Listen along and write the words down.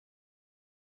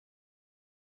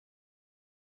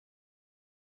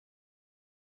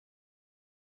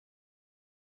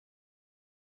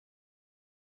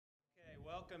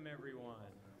Welcome, everyone.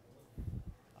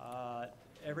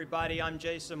 Everybody, I'm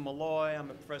Jason Malloy. I'm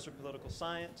a professor of political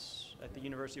science at the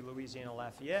University of Louisiana,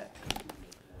 Lafayette.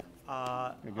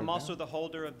 I'm also the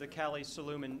holder of the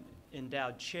Saloom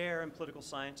Endowed Chair in Political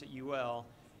Science at UL.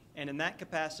 And in that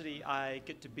capacity, I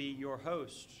get to be your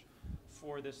host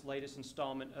for this latest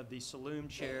installment of the Saloom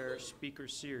Chair Speaker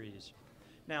Series.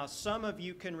 Now, some of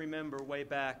you can remember way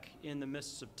back in the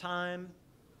mists of time,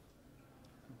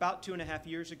 about 2.5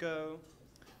 years ago,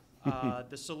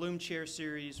 the Saloom Chair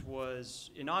Series was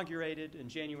inaugurated in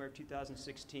January of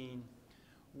 2016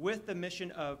 with the mission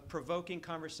of provoking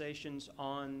conversations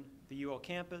on the UL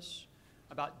campus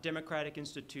about democratic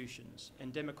institutions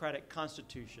and democratic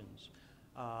constitutions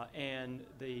and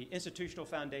the institutional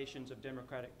foundations of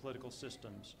democratic political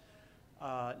systems,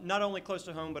 not only close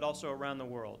to home but also around the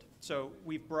world. So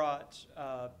we've brought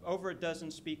over a dozen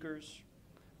speakers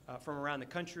from around the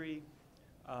country,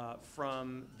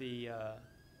 from the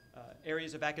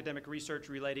areas of academic research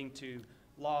relating to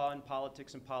law and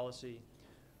politics and policy,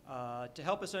 to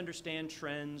help us understand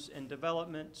trends and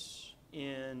developments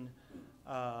in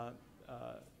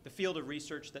the field of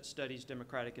research that studies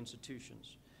democratic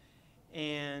institutions.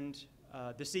 And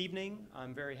this evening,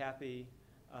 I'm very happy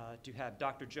to have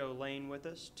Dr. Joe Lane with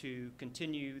us to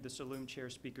continue the Saloom Chair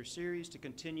Speaker Series, to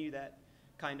continue that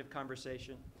kind of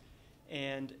conversation.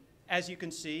 And as you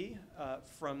can see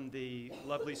from the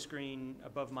lovely screen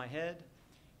above my head,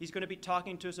 he's going to be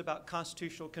talking to us about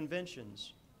constitutional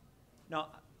conventions. Now,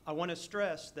 I want to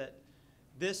stress that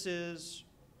this is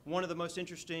one of the most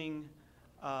interesting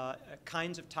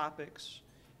kinds of topics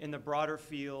in the broader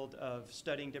field of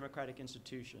studying democratic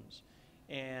institutions.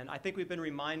 And I think we've been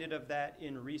reminded of that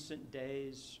in recent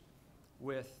days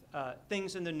with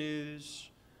things in the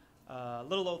news, a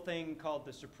little old thing called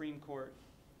the Supreme Court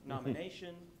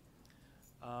nomination.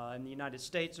 In the United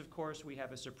States, of course, we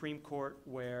have a Supreme Court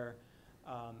where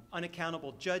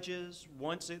unaccountable judges,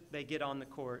 once they get on the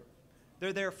court,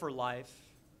 they're there for life,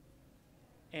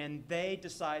 and they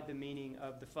decide the meaning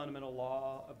of the fundamental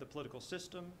law of the political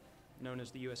system, known as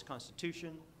the U.S.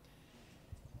 Constitution.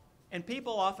 And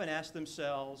people often ask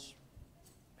themselves,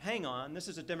 hang on, this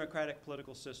is a democratic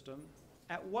political system.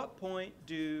 At what point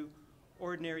do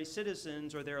ordinary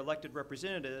citizens or their elected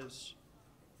representatives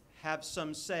have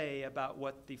some say about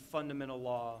what the fundamental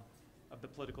law of the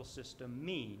political system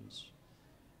means?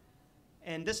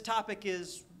 And this topic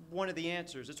is one of the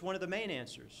answers. It's one of the main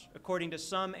answers. According to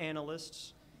some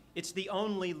analysts, it's the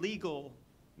only legal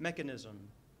mechanism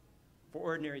for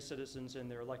ordinary citizens and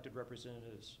their elected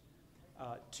representatives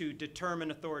to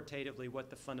determine authoritatively what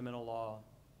the fundamental law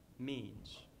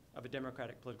means of a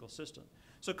democratic political system.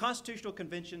 So constitutional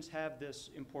conventions have this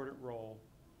important role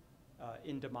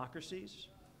in democracies.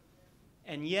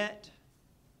 And yet,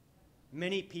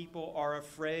 many people are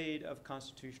afraid of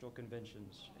constitutional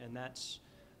conventions, and that's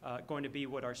going to be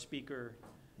what our speaker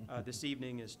this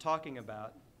evening is talking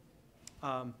about.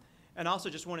 And also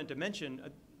just wanted to mention,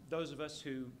 those of us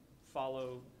who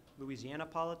follow Louisiana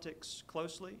politics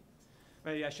closely,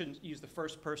 maybe I shouldn't use the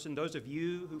first person, those of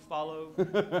you who follow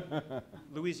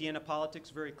Louisiana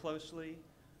politics very closely,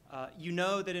 you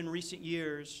know that in recent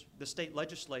years, the state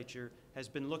legislature has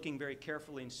been looking very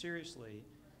carefully and seriously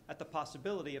at the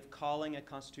possibility of calling a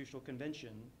constitutional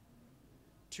convention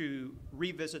to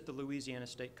revisit the Louisiana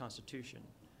state constitution.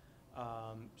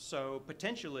 So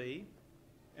potentially,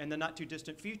 in the not too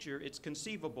distant future, it's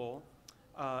conceivable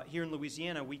here in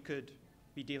Louisiana we could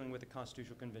be dealing with a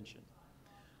constitutional convention.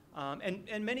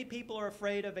 And many people are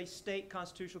afraid of a state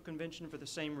constitutional convention for the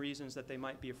same reasons that they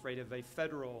might be afraid of a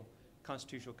federal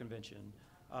constitutional convention.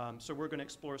 So we're going to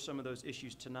explore some of those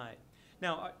issues tonight.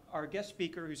 Now, our guest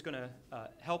speaker who's going to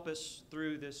help us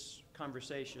through this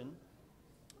conversation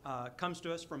comes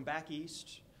to us from back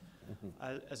east.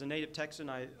 As a native Texan,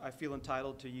 I feel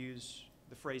entitled to use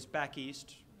the phrase back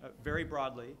east very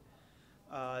broadly.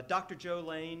 Dr. Joe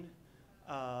Lane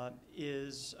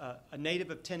is a native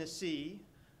of Tennessee,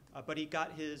 but he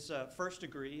got his first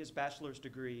degree, his bachelor's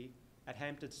degree, at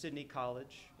Hampton-Sydney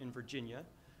College in Virginia,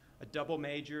 a double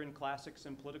major in classics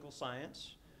and political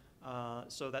science,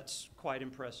 so that's quite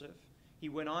impressive. He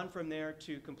went on from there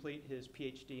to complete his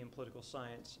PhD in political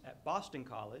science at Boston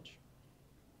College,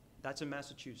 that's in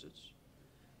Massachusetts,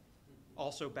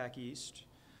 also back east.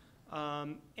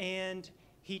 And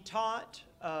he taught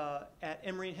at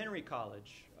Emory and Henry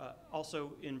College,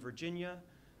 also in Virginia.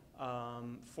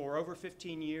 For over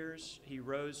 15 years, he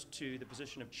rose to the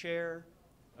position of chair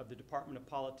of the Department of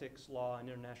Politics, Law, and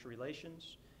International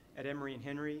Relations at Emory and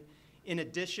Henry. In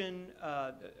addition,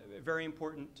 a very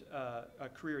important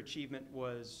career achievement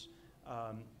was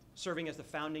serving as the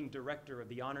founding director of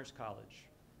the Honors College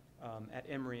at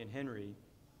Emory and Henry.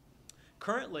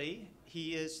 Currently,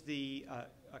 he is the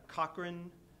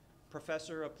Cochran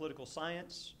Professor of Political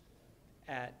Science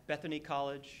at Bethany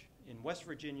College in West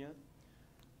Virginia.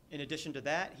 In addition to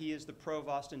that, he is the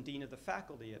Provost and Dean of the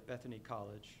Faculty at Bethany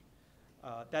College.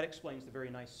 That explains the very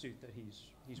nice suit that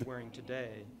he's wearing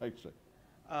today.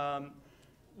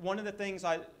 One of the things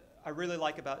I really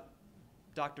like about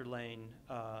Dr. Lane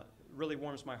really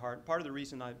warms my heart. Part of the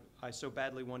reason I so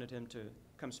badly wanted him to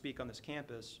come speak on this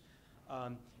campus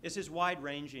is his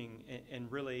wide-ranging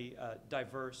and really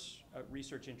diverse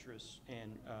research interests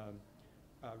and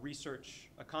research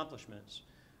accomplishments.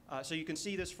 So you can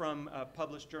see this from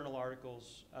published journal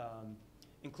articles,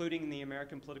 including the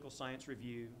American Political Science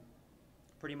Review,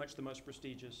 pretty much the most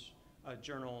prestigious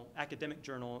academic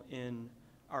journal in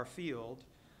our field.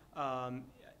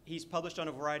 He's published on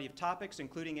a variety of topics,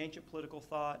 including ancient political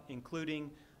thought, including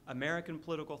American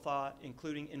political thought,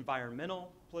 including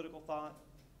environmental political thought.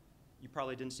 You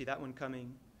probably didn't see that one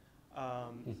coming,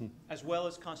 as well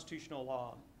as constitutional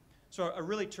law. So a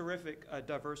really terrific,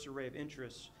 diverse array of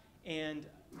interests. And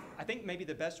I think maybe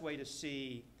the best way to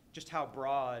see just how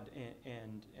broad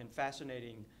and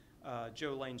fascinating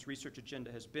Joe Lane's research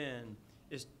agenda has been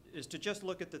is to just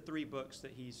look at the 3 books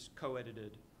that he's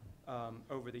co-edited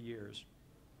over the years.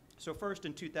 So first,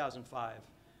 in 2005,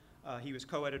 he was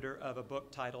co-editor of a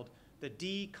book titled The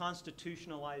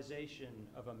Deconstitutionalization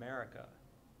of America.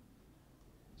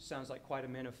 Sounds like quite a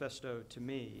manifesto to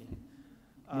me.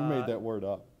 You made that word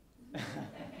up.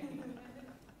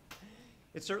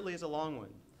 It certainly is a long one,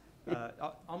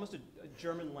 almost a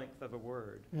German length of a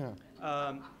word. Yeah.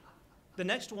 The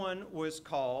next one was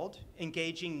called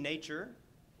Engaging Nature,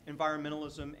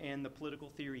 Environmentalism, and the Political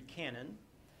Theory Canon.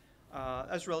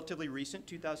 That's relatively recent,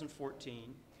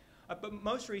 2014. But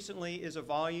most recently is a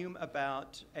volume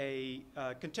about a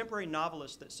contemporary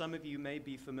novelist that some of you may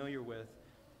be familiar with.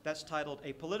 That's titled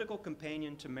A Political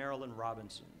Companion to Marilynne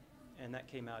Robinson, and that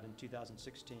came out in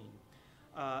 2016.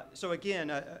 So again,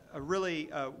 a really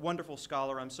wonderful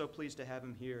scholar. I'm so pleased to have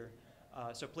him here.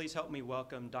 So please help me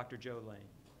welcome Dr. Joe Lane.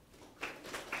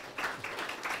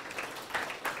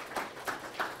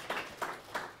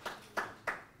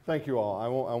 Thank you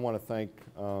all. I want to thank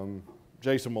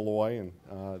Jason Malloy and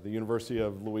the University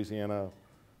of Louisiana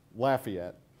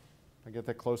Lafayette. Did I get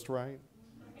that close to right?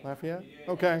 Lafayette?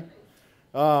 Okay.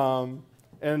 And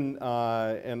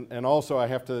also I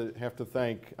have to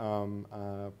thank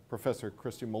Professor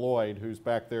Christy Malloy, who's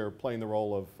back there playing the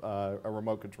role of a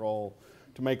remote control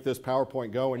to make this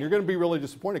PowerPoint go. And you're going to be really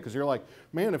disappointed because you're like,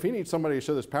 man, if he needs somebody to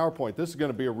show this PowerPoint, this is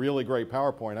going to be a really great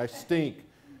PowerPoint. I stink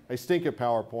at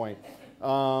PowerPoint.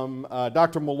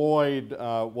 Dr. Malloy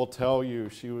will tell you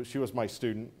she was my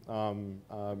student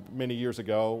many years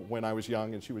ago when I was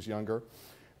young and she was younger.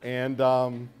 And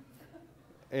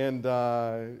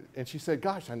she said,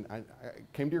 gosh, I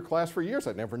came to your class for years.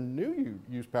 I never knew you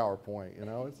used PowerPoint. You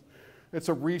know, it's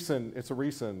a recent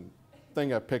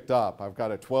thing I picked up. I've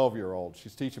got a 12-year-old.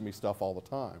 She's teaching me stuff all the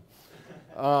time.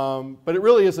 But it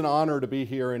really is an honor to be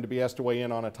here and to be asked to weigh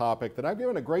in on a topic that I've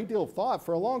given a great deal of thought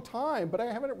for a long time, but I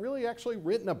haven't really actually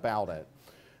written about it.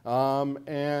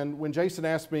 And when Jason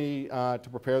asked me to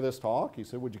prepare this talk, he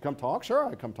said, would you come talk? Sure,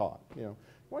 I'd come talk. You know, you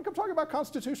want to come talk about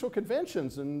constitutional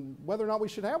conventions and whether or not we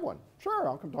should have one? Sure,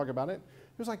 I'll come talk about it.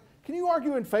 He was like, can you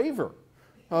argue in favor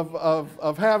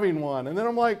of having one? And then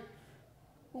I'm like,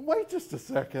 well, wait just a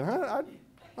second.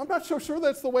 I'm not so sure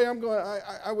that's the way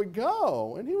I would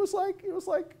go. And he was like,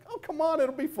 oh, come on,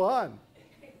 it'll be fun.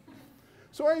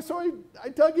 So I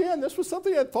dug in. This was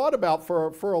something I'd thought about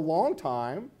for a long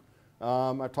time.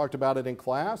 I've talked about it in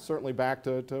class, certainly back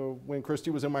to when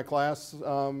Christy was in my class,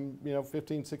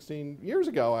 15, 16 years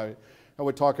ago. I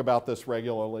would talk about this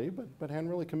regularly, but hadn't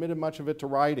really committed much of it to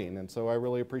writing. And so I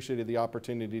really appreciated the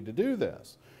opportunity to do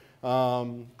this.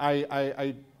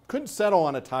 I couldn't settle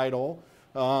on a title.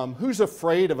 Who's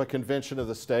afraid of a convention of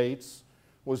the states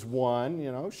was one.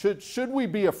 You know, should we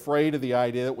be afraid of the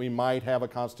idea that we might have a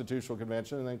constitutional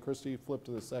convention? And then Christy flipped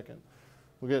to the second.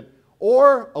 We'll get,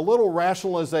 or a little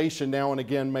rationalization now and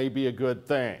again may be a good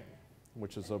thing,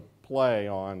 which is a play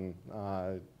on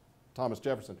Thomas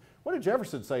Jefferson. What did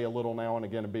Jefferson say? A little now and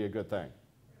again to be a good thing?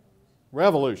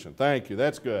 Revolution. Thank you.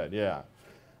 That's good. Yeah.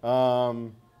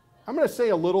 I'm going to say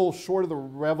a little short of the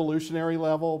revolutionary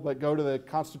level, but go to the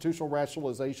constitutional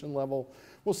rationalization level.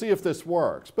 We'll see if this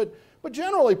works. But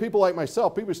generally, people like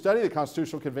myself, people who study the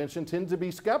Constitutional Convention, tend to be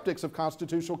skeptics of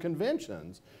constitutional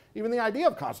conventions, even the idea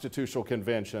of constitutional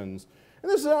conventions.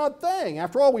 And this is an odd thing.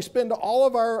 After all, we spend all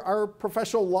of our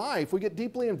professional life, we get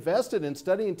deeply invested in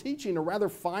studying and teaching a rather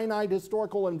finite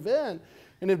historical event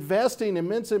and investing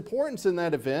immense importance in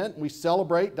that event. We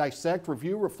celebrate, dissect,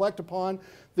 review, reflect upon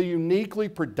the uniquely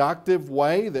productive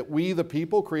way that we, the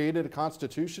people, created a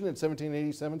Constitution in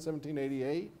 1787,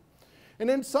 1788. And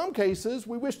in some cases,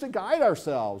 we wish to guide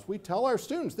ourselves. We tell our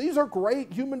students, these are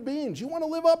great human beings. You want to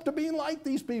live up to being like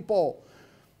these people.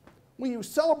 We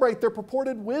celebrate their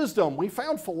purported wisdom. We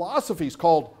found philosophies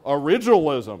called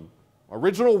originalism.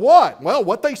 Original what? Well,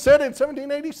 what they said in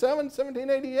 1787,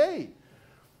 1788.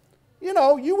 You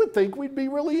know, you would think we'd be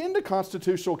really into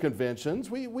constitutional conventions.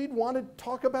 We'd want to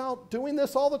talk about doing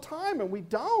this all the time, and we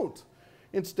don't.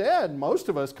 Instead, most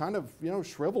of us kind of,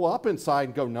 shrivel up inside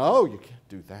and go, no, you can't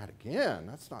do that again.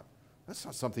 That's not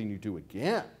something you do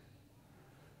again.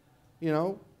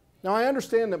 Now I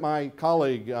understand that my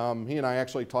colleague, he and I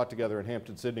actually taught together in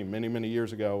Hampton-Sydney many, many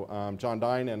years ago. John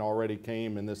Dinan already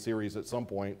came in this series at some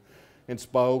point and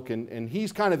spoke, and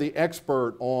he's kind of the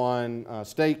expert on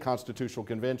state constitutional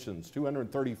conventions,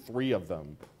 233 of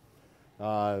them.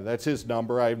 That's his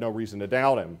number. I have no reason to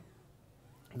doubt him,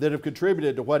 that have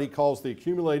contributed to what he calls the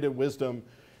accumulated wisdom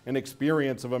and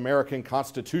experience of American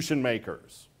constitution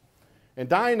makers. And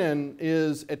Dinan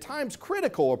is at times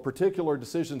critical of particular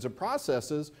decisions and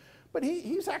processes, but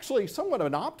he's actually somewhat of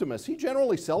an optimist. He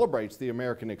generally celebrates the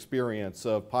American experience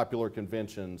of popular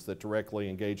conventions that directly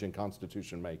engage in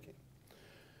constitution making.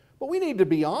 But we need to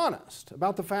be honest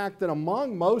about the fact that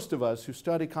among most of us who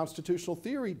study constitutional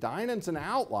theory, Dinan's an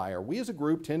outlier. We as a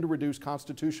group tend to reduce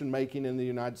constitution making in the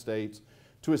United States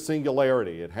to a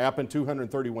singularity. It happened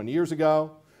 231 years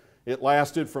ago. It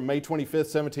lasted from May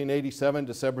 25th, 1787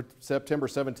 to September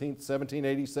 17th,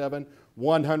 1787,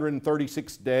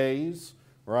 136 days,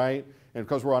 right? And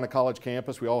because we're on a college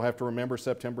campus, we all have to remember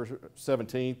September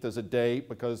 17th as a date,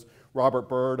 because Robert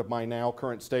Byrd of my now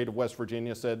current state of West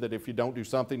Virginia said that if you don't do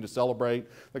something to celebrate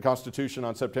the Constitution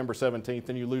on September 17th,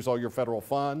 then you lose all your federal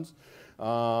funds.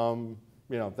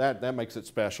 That makes it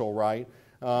special, right?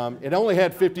 It only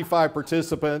had 55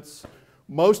 participants.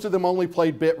 Most of them only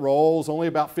played bit roles. Only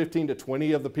about 15 to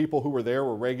 20 of the people who were there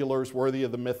were regulars worthy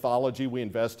of the mythology we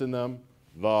invest in them.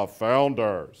 The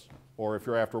founders, or if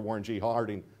you're after Warren G.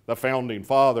 Harding, the founding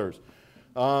fathers.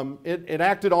 It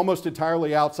acted almost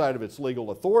entirely outside of its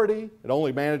legal authority. It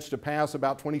only managed to pass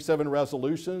about 27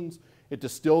 resolutions. It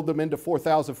distilled them into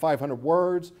 4,500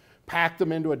 words, packed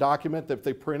them into a document that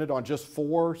they printed on just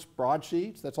 4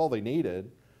 broadsheets. That's all they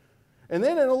needed. And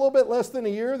then in a little bit less than a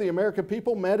year, the American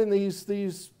people met in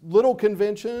these little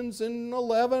conventions in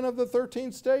 11 of the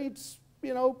 13 states,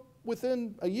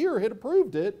 within a year had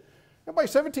approved it. And by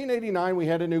 1789, we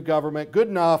had a new government. Good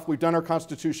enough, we've done our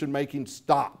constitution making,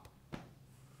 stop.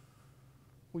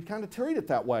 We kind of treat it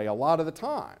that way a lot of the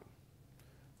time.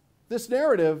 This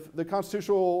narrative, the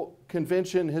Constitutional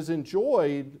Convention has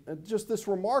enjoyed just this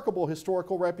remarkable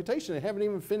historical reputation. They haven't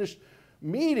even finished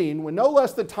meeting when no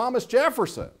less than Thomas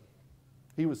Jefferson,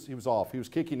 he was off. He was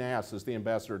kicking ass as the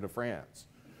ambassador to France.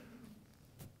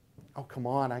 Oh, come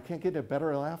on, I can't get a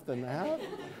better laugh than that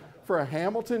for a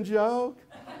Hamilton joke.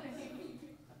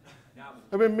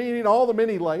 I've been meeting all the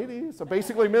many ladies. I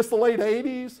basically missed the late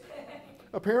 80s.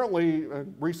 Apparently, a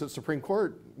recent Supreme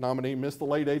Court nominee missed the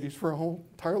late 80s for a whole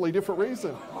entirely different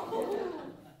reason.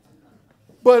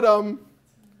 But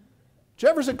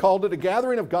Jefferson called it a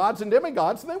gathering of gods and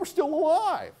demigods, and they were still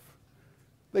alive.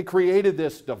 They created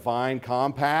this divine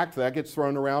compact. That gets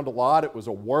thrown around a lot. It was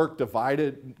a work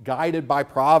guided by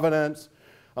providence,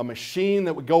 a machine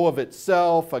that would go of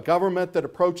itself, a government that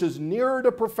approaches nearer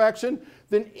to perfection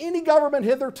than any government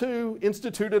hitherto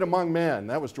instituted among men.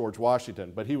 That was George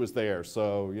Washington, but he was there,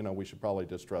 so we should probably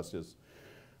distrust his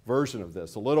version of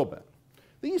this a little bit.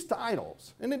 These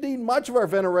titles, and indeed much of our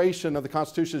veneration of the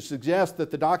Constitution, suggest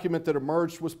that the document that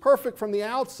emerged was perfect from the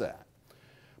outset.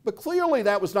 But clearly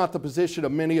that was not the position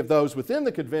of many of those within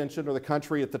the convention or the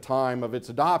country at the time of its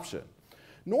adoption.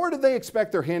 Nor did they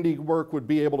expect their handiwork would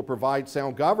be able to provide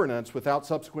sound governance without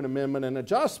subsequent amendment and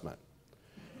adjustment.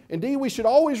 Indeed, we should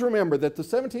always remember that the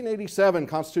 1787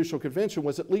 Constitutional Convention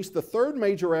was at least the 3rd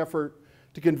major effort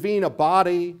to convene a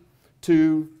body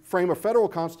to frame a federal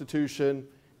constitution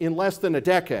in less than a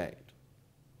decade.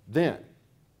 Then,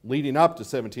 leading up to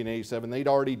 1787, they'd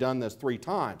already done this 3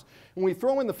 times. And we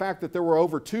throw in the fact that there were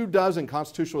over 24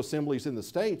 constitutional assemblies in the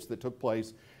states that took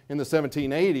place in the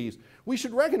 1780s, we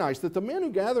should recognize that the men who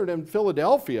gathered in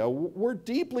Philadelphia were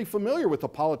deeply familiar with the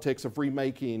politics of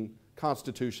remaking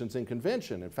constitutions and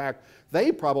convention. In fact,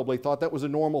 they probably thought that was a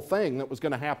normal thing that was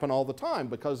going to happen all the time,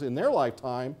 because in their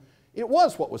lifetime, it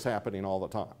was what was happening all the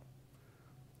time.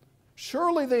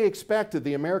 Surely they expected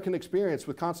the American experience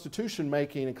with constitution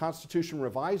making and constitution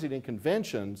revising and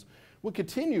conventions would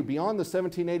continue beyond the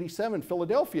 1787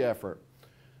 Philadelphia effort.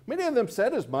 Many of them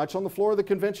said as much on the floor of the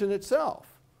convention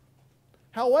itself.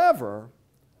 However,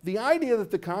 the idea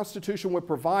that the Constitution would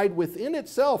provide within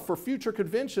itself for future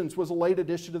conventions was a late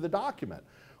addition to the document.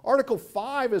 Article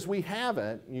 5, as we have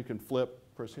it, you can flip,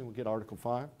 Christine, we'll get Article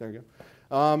 5, there you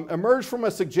go, emerged from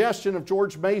a suggestion of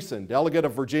George Mason, delegate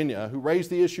of Virginia, who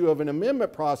raised the issue of an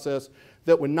amendment process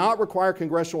that would not require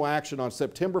congressional action on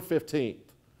September 15th.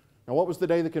 Now, what was the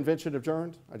day the convention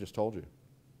adjourned? I just told you.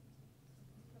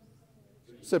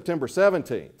 September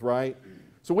 17th, right?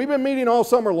 So we've been meeting all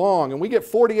summer long, and we get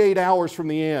 48 hours from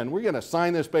the end. We're going to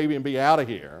sign this baby and be out of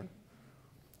here.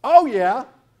 Oh, yeah,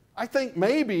 I think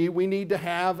maybe we need to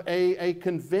have a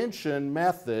convention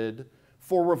method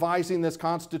for revising this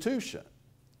Constitution.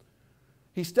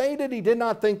 He stated he did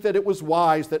not think that it was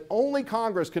wise that only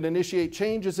Congress could initiate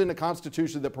changes in the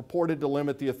Constitution that purported to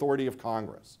limit the authority of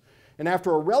Congress. And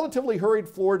after a relatively hurried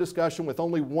floor discussion with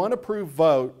only one approved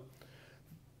vote,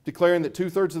 declaring that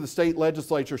 2/3 of the state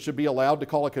legislature should be allowed to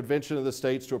call a convention of the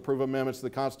states to approve amendments to the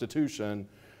Constitution,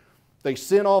 they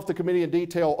sent off the committee in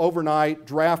detail overnight,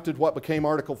 drafted what became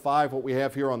Article 5, what we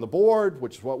have here on the board,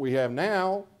 which is what we have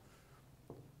now,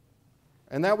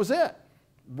 and that was it,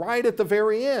 right at the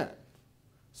very end.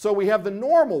 So we have the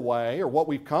normal way, or what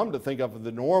we've come to think of as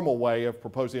the normal way of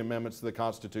proposing amendments to the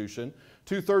Constitution.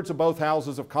 2/3 of both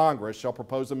houses of Congress shall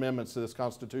propose amendments to this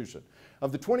Constitution.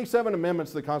 Of the 27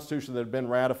 amendments to the Constitution that have been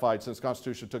ratified since the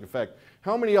Constitution took effect,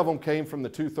 how many of them came from the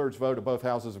 2/3 vote of both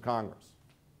houses of Congress?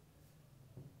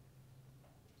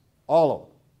 All of them.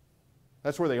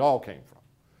 That's where they all came from.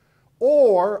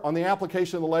 Or, on the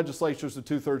application of the legislatures of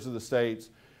 2/3 of the states,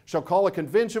 shall call a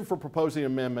convention for proposing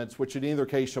amendments, which in either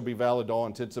case shall be valid to all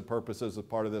intents and purposes as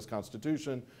part of this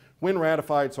Constitution. When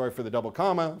ratified, sorry for the double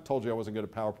comma, told you I wasn't good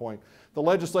at PowerPoint, the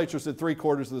legislatures in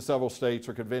 3/4 of the several states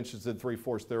or conventions in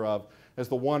 3/4 thereof, as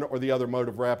the one or the other mode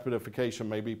of ratification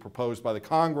may be proposed by the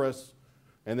Congress,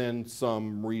 and then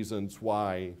some reasons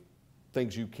why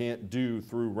things you can't do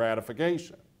through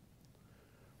ratification.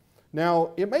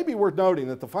 Now, it may be worth noting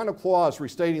that the final clause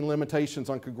restating limitations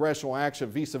on congressional action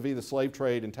vis-a-vis the slave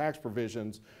trade and tax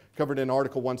provisions covered in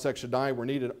Article 1, Section 9 were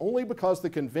needed only because the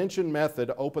convention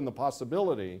method opened the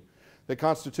possibility that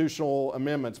constitutional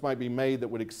amendments might be made that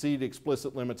would exceed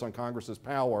explicit limits on Congress's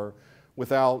power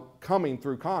without coming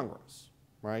through Congress,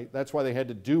 right? That's why they had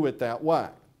to do it that way.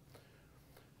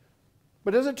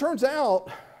 But as it turns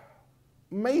out,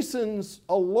 Mason's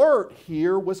alert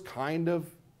here was kind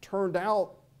of turned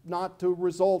out not to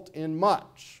result in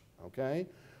much, okay?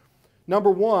 Number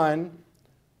one,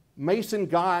 Mason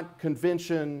got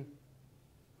convention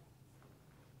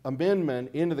amendment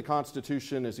into the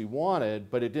Constitution as he wanted,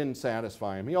 but it didn't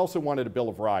satisfy him. He also wanted a Bill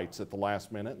of Rights at the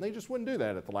last minute, and they just wouldn't do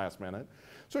that at the last minute.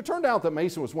 So it turned out that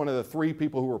Mason was one of the 3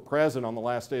 people who were present on the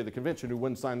last day of the convention who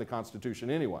wouldn't sign the Constitution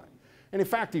anyway. And in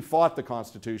fact, he fought the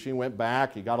Constitution. He went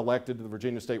back. He got elected to the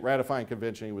Virginia State Ratifying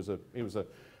Convention. He was a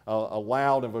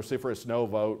loud and vociferous no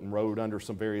vote and wrote under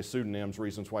some various pseudonyms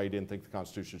reasons why he didn't think the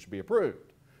Constitution should be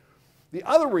approved. The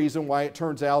other reason why it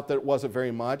turns out that it wasn't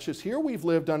very much is here we've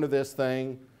lived under this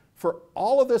thing for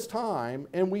all of this time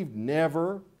and we've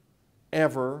never,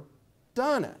 ever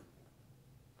done it.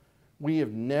 We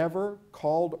have never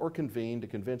called or convened a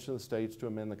convention of the states to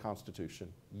amend the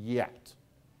Constitution yet.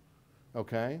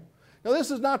 Okay? Now,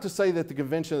 this is not to say that the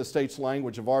Convention of the States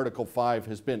language of Article 5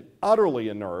 has been utterly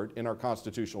inert in our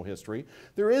constitutional history.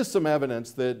 There is some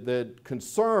evidence that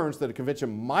concerns that a convention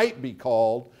might be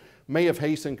called may have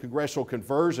hastened congressional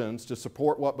conversions to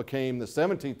support what became the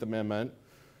 17th Amendment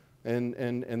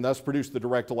and thus produced the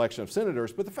direct election of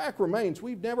senators. But the fact remains,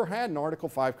 we've never had an Article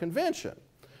 5 convention.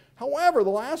 However,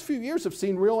 the last few years have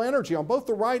seen real energy on both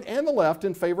the right and the left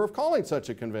in favor of calling such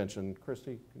a convention.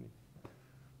 Christy, can you?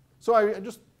 So I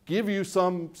just give you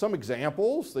some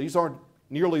examples. These aren't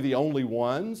nearly the only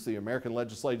ones. The American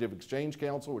Legislative Exchange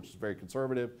Council, which is very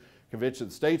conservative. Convention of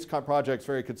the States Project is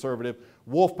very conservative.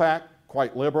 Wolfpack,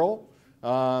 quite liberal.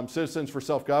 Citizens for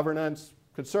Self-Governance,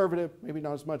 conservative, maybe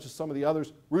not as much as some of the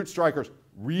others. Root Strikers,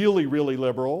 really, really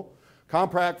liberal.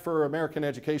 Compact for American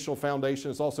Educational Foundation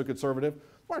is also conservative.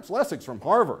 Lawrence Lessig's from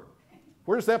Harvard.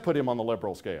 Where does that put him on the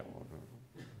liberal scale?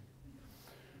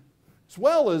 As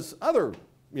well as other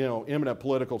eminent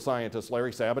political scientist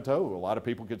Larry Sabato, who a lot of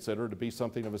people consider to be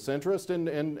something of a centrist,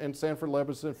 and Sanford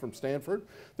Levinson from Stanford.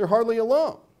 They're hardly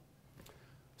alone.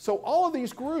 So all of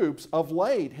these groups of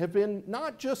late have been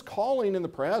not just calling in the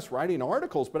press, writing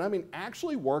articles, but I mean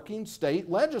actually working state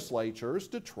legislatures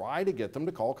to try to get them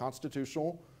to call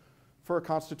for a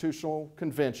constitutional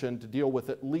convention to deal with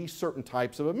at least certain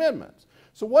types of amendments.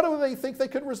 So what do they think they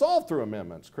could resolve through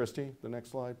amendments? Christy, the next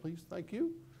slide, please. Thank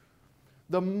you.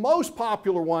 The most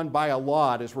popular one by a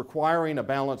lot is requiring a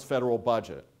balanced federal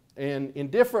budget. And in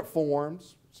different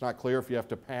forms, it's not clear if you have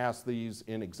to pass these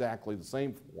in exactly the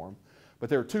same form, but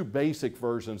there are two basic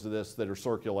versions of this that are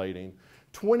circulating.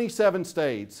 27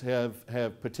 states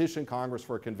have petitioned Congress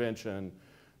for a convention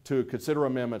to consider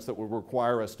amendments that would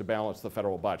require us to balance the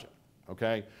federal budget,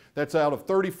 okay? That's out of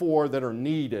 34 that are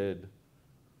needed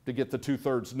to get the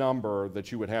 2/3 number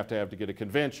that you would have to get a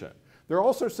convention. There are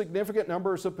also significant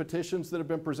numbers of petitions that have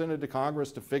been presented to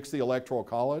Congress to fix the Electoral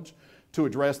College, to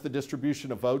address the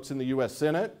distribution of votes in the U.S.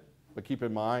 Senate. But keep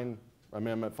in mind,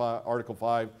 Article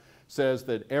 5 says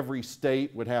that every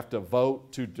state would have to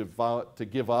vote to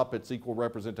give up its equal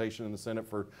representation in the Senate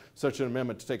for such an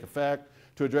amendment to take effect,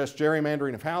 to address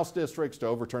gerrymandering of House districts, to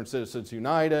overturn Citizens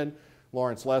United.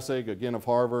 Lawrence Lessig, again of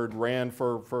Harvard, ran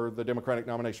for the Democratic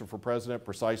nomination for president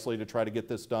precisely to try to get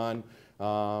this done,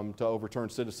 to overturn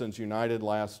Citizens United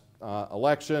last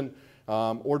election,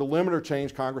 or to limit or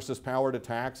change Congress's power to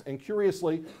tax. And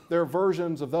curiously, there are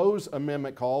versions of those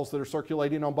amendment calls that are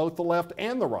circulating on both the left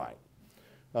and the right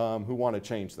who want to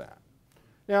change that.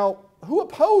 Now, who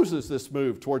opposes this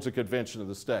move towards a convention of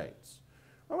the states?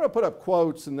 I'm going to put up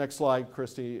quotes in the next slide,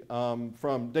 Christy,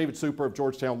 from David Super of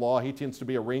Georgetown Law. He tends to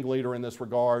be a ringleader in this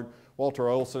regard. Walter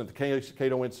Olson at the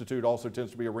Cato Institute also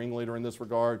tends to be a ringleader in this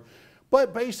regard.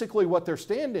 But basically what they're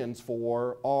stand-ins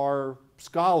for are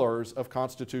scholars of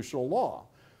constitutional law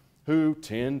who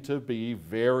tend to be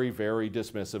very, very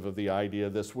dismissive of the idea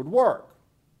this would work.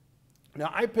 Now,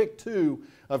 I picked two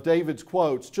of David's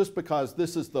quotes just because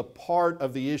this is the part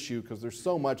of the issue, because there's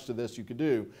so much to this you could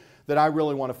do, that I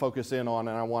really want to focus in on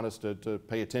and I want us to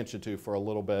pay attention to for a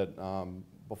little bit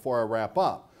before I wrap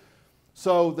up.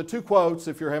 So the two quotes,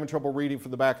 if you're having trouble reading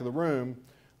from the back of the room,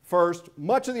 first,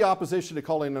 much of the opposition to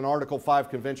calling an Article 5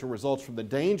 convention results from the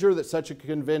danger that such a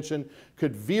convention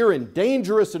could veer in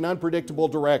dangerous and unpredictable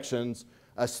directions,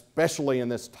 especially in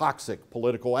this toxic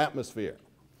political atmosphere.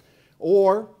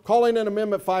 Or, calling an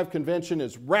Amendment 5 convention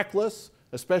is reckless,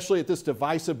 especially at this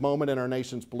divisive moment in our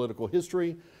nation's political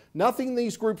history. Nothing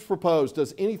these groups propose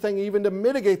does anything even to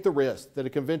mitigate the risk that a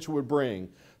convention would bring.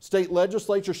 State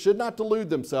legislatures should not delude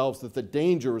themselves that the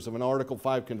dangers of an Article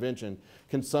 5 convention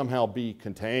can somehow be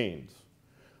contained.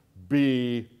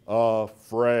 Be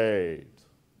afraid.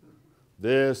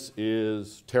 This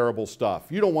is terrible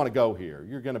stuff. You don't want to go here.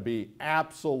 You're going to be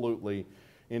absolutely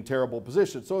in terrible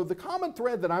position. So the common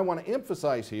thread that I want to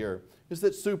emphasize here is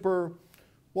that Super,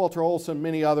 Walter Olson,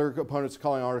 many other opponents of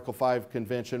calling Article 5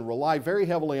 convention rely very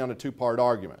heavily on a two-part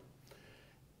argument.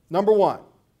 Number one,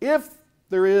 if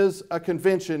there is a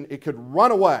convention, it could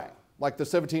run away, like the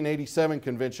 1787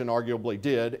 convention arguably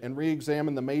did, and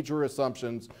re-examine the major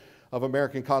assumptions of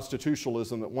American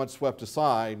constitutionalism that once swept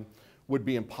aside would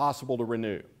be impossible to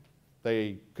renew.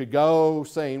 They could go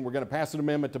saying we're going to pass an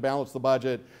amendment to balance the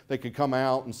budget. They could come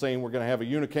out and saying we're going to have a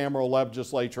unicameral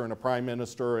legislature and a prime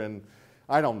minister and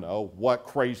I don't know what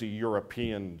crazy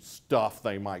European stuff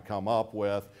they might come up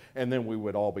with, and then we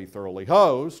would all be thoroughly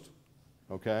hosed,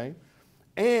 okay?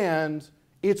 And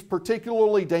it's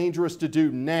particularly dangerous to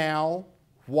do now.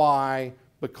 Why?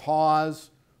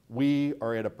 Because we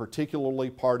are at a particularly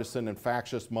partisan and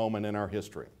factious moment in our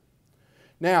history.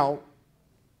 Now,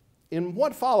 in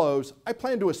what follows, I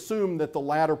plan to assume that the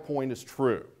latter point is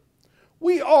true.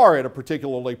 We are at a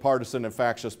particularly partisan and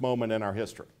factious moment in our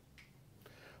history.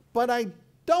 But I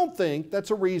don't think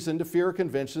that's a reason to fear a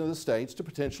convention of the states to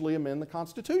potentially amend the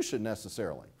Constitution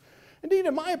necessarily. Indeed,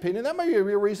 in my opinion, that may be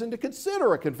a reason to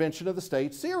consider a convention of the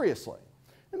states seriously.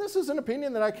 And this is an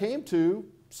opinion that I came to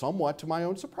somewhat to my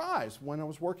own surprise when I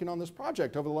was working on this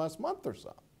project over the last month or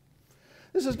so.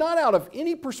 This is not out of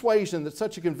any persuasion that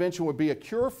such a convention would be a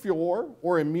cure for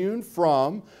or immune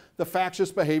from the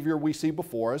factious behavior we see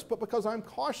before us, but because I'm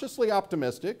cautiously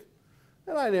optimistic,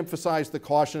 and I'd emphasize the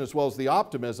caution as well as the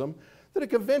optimism, that a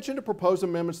convention to propose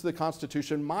amendments to the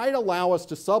Constitution might allow us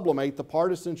to sublimate the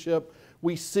partisanship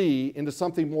we see into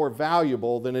something more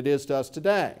valuable than it is to us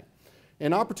today.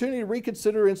 An opportunity to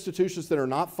reconsider institutions that are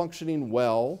not functioning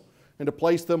well and to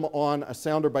place them on a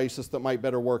sounder basis that might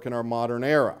better work in our modern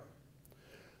era.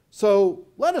 So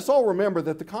let us all remember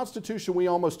that the Constitution we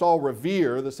almost all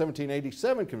revere, the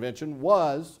 1787 convention,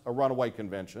 was a runaway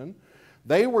convention.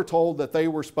 They were told that they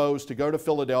were supposed to go to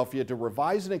Philadelphia to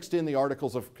revise and extend the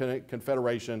Articles of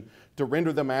Confederation to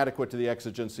render them adequate to the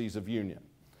exigencies of union.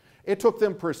 It took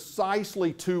them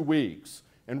precisely 2 weeks,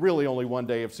 and really only 1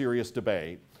 day of serious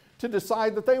debate, to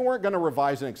decide that they weren't going to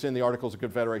revise and extend the Articles of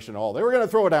Confederation at all. They were going to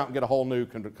throw it out and get a whole new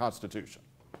Constitution.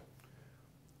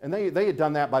 And they had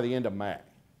done that by the end of May,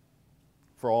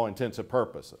 for all intents and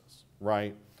purposes,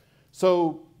 right?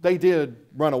 So they did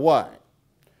run away.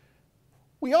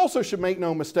 We also should make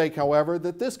no mistake, however,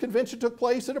 that this convention took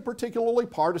place at a particularly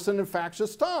partisan and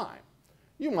factious time.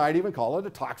 You might even call it a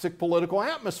toxic political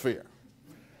atmosphere.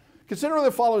 Consider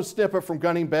the following snippet from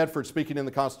Gunning Bedford speaking in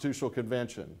the Constitutional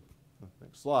Convention.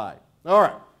 Next slide. All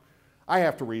right. I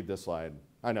have to read this slide.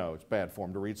 I know it's bad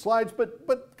form to read slides,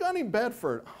 but Gunning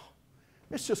Bedford, oh,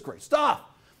 it's just great stuff.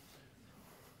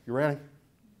 You ready?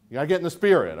 You got to get in the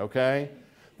spirit, okay?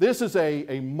 This is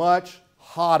a much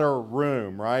hotter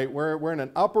room, right? We're in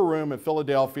an upper room in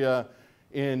Philadelphia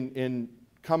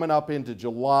coming up into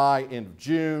July and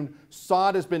June.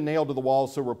 Sod has been nailed to the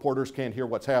walls so reporters can't hear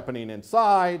what's happening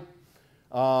inside.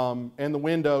 And the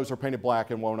windows are painted black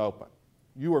and won't open.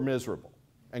 You are miserable.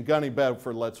 And Gunning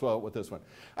Bedford, let's vote with this one.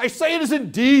 I say it is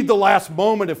indeed the last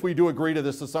moment if we do agree to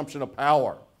this assumption of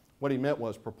power. What he meant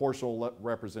was proportional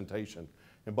representation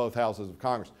in both houses of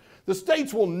Congress. The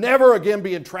states will never again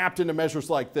be entrapped into measures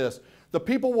like this. The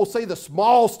people will say the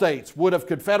small states would have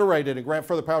confederated and grant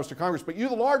further powers to Congress, but you,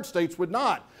 the large states, would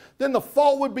not. Then the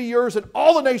fault would be yours, and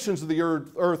all the nations of the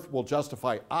earth will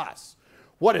justify us.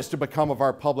 What is to become of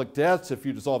our public debts if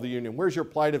you dissolve the Union? Where's your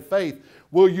plighted faith?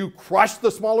 Will you crush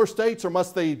the smaller states, or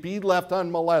must they be left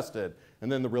unmolested?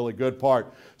 And then the really good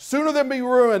part. Sooner than be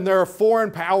ruined, there are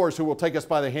foreign powers who will take us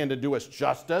by the hand and do us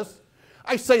justice.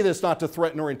 I say this not to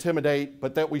threaten or intimidate,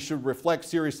 but that we should reflect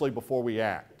seriously before we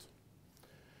act.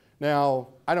 Now,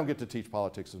 I don't get to teach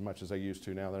politics as much as I used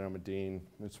to now that I'm a dean.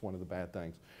 It's one of the bad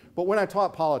things. But when I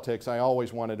taught politics, I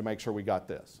always wanted to make sure we got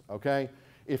this, okay?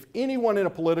 If anyone in a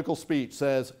political speech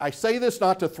says, I say this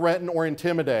not to threaten or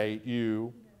intimidate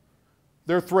you,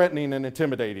 they're threatening and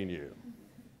intimidating you,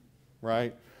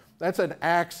 right? That's an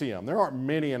axiom. There aren't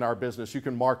many in our business you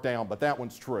can mark down, but that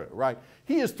one's true, right?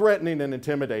 He is threatening and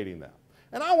intimidating them.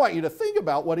 And I want you to think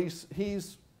about what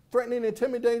he's threatening and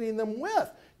intimidating them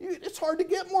with. It's hard to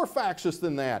get more factious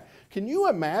than that. Can you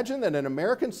imagine that an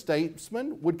American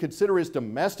statesman would consider his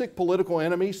domestic political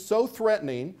enemy so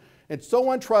threatening and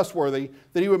so untrustworthy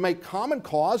that he would make common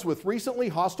cause with recently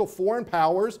hostile foreign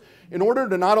powers in order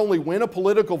to not only win a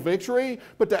political victory,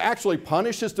 but to actually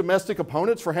punish his domestic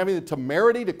opponents for having the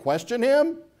temerity to question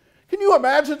him? Can you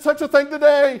imagine such a thing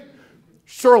today?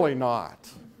 Surely not.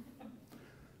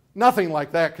 Nothing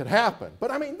like that could happen.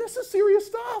 But I mean, this is serious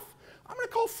stuff. I'm going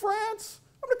to call France.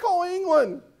 I'm going to call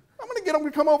England. I'm going to get them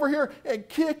to come over here and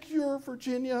kick your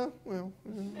Virginia. Well,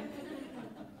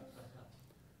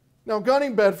 Now,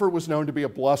 Gunning Bedford was known to be a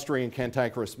blustering and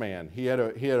cantankerous man. He had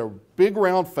a big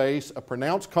round face, a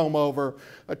pronounced comb-over,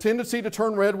 a tendency to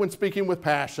turn red when speaking with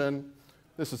passion.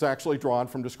 This is actually drawn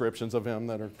from descriptions of him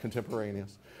that are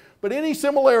contemporaneous. But any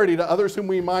similarity to others whom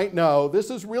we might know, this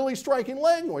is really striking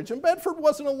language, and Bedford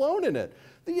wasn't alone in it.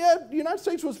 The United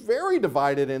States was very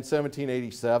divided in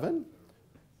 1787,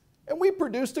 and we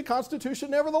produced a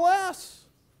Constitution nevertheless.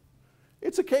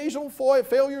 Its occasional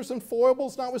failures and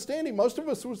foibles notwithstanding, most of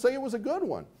us would say it was a good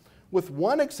one. With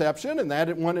one exception, and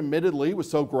that one admittedly was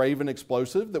so grave and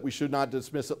explosive that we should not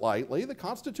dismiss it lightly, the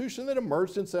Constitution that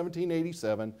emerged in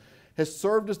 1787 has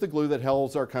served as the glue that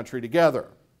holds our country together.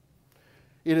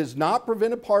 It has not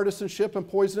prevented partisanship and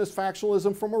poisonous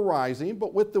factionalism from arising,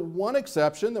 but with the one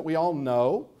exception that we all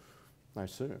know, I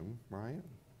assume, right?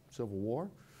 Civil War.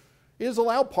 It has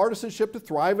allowed partisanship to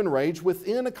thrive and rage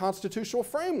within a constitutional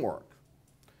framework.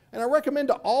 And I recommend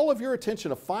to all of your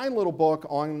attention a fine little book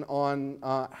on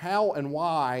how and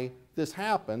why this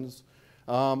happens.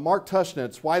 Mark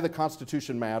Tushnet's Why the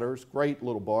Constitution Matters. Great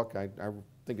little book. I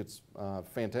think it's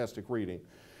fantastic reading.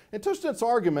 And Tushnet's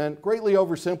argument, greatly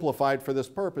oversimplified for this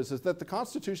purpose, is that the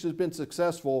Constitution has been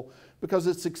successful because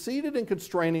it succeeded in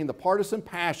constraining the partisan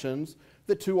passions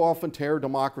that too often tear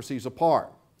democracies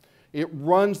apart. It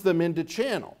runs them into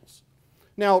channels.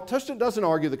 Now, Tushnet doesn't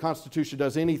argue the Constitution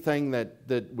does anything that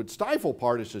would stifle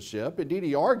partisanship. Indeed,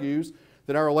 he argues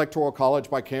that our electoral college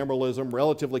bicameralism,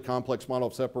 relatively complex model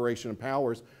of separation of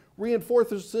powers,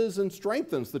 reinforces and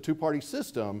strengthens the two-party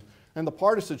system and the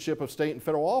partisanship of state and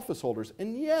federal office holders.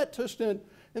 And yet, Tushnet,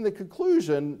 in the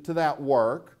conclusion to that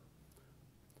work,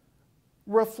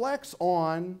 reflects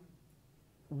on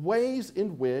ways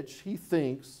in which he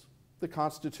thinks the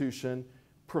Constitution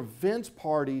prevents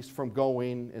parties from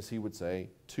going, as he would say,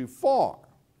 too far.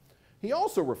 He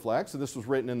also reflects, and this was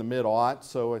written in the mid-aughts,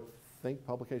 so I think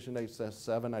publication date says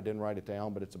 7, I didn't write it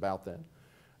down, but it's about then.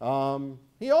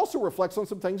 He also reflects on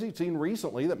some things he'd seen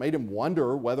recently that made him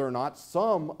wonder whether or not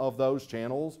some of those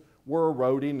channels were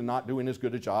eroding and not doing as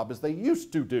good a job as they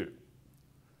used to do.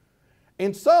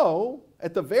 And so,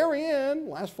 at the very end,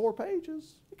 last 4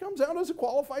 pages, he comes out as a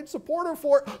qualified supporter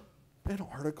for an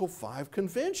Article 5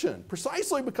 convention,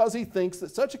 precisely because he thinks that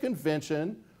such a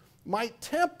convention might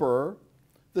temper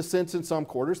the sense in some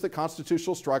quarters that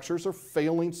constitutional structures are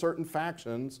failing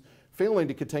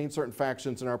to contain certain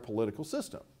factions in our political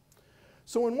system.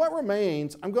 So in what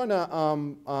remains, I'm going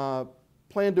to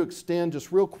plan to extend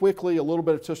just real quickly a little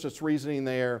bit of Tush's reasoning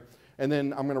there, and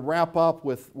then I'm going to wrap up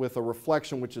with a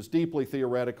reflection which is deeply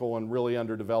theoretical and really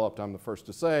underdeveloped, I'm the first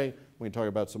to say. We can talk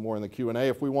about some more in the Q&A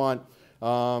if we want,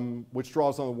 which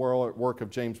draws on the work of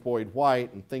James Boyd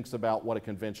White and thinks about what a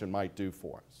convention might do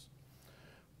for us.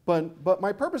 But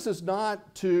my purpose is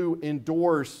not to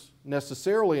endorse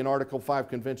necessarily an Article 5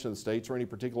 Convention of the States or any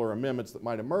particular amendments that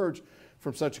might emerge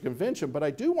from such a convention, but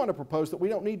I do want to propose that we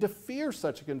don't need to fear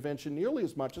such a convention nearly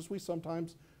as much as we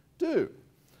sometimes do.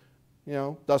 You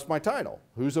know, thus my title,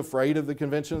 Who's Afraid of the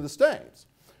Convention of the States?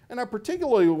 And I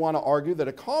particularly want to argue that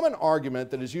a common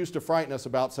argument that is used to frighten us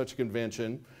about such a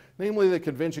convention, namely the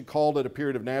convention called at a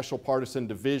period of national partisan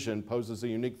division poses a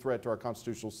unique threat to our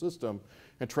constitutional system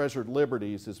and treasured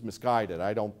liberties, is misguided.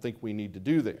 I don't think we need to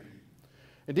do that.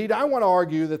 Indeed, I want to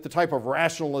argue that the type of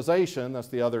rationalization, that's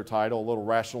the other title, a little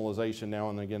rationalization now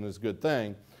and again is a good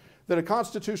thing, that a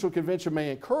constitutional convention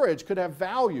may encourage could have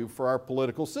value for our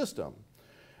political system.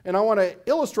 And I want to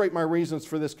illustrate my reasons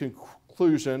for this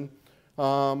conclusion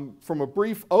from a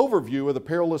brief overview of the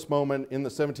perilous moment in the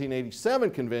 1787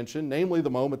 convention, namely the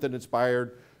moment that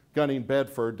inspired Gunning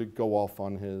Bedford to go off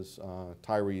on his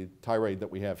tirade that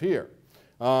we have here.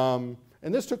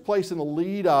 And this took place in the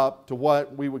lead up to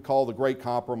what we would call the Great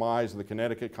Compromise, the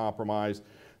Connecticut Compromise,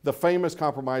 the famous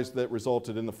compromise that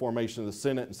resulted in the formation of the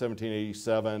Senate in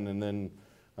 1787, and then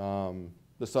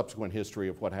the subsequent history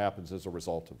of what happens as a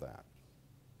result of that.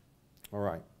 All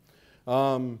right.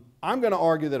 I'm going to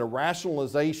argue that a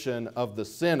rationalization of the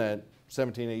Senate,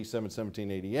 1787,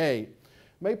 1788,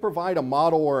 may provide a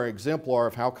model or exemplar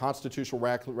of how constitutional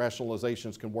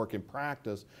rationalizations can work in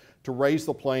practice to raise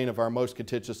the plane of our most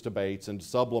contentious debates and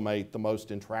sublimate the most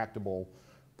intractable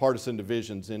partisan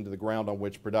divisions into the ground on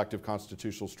which productive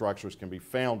constitutional structures can be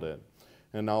founded.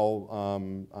 And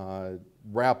I'll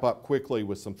wrap up quickly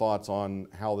with some thoughts on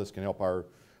how this can help our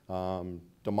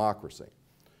democracy.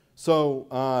 So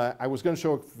I was going to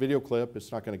show a video clip.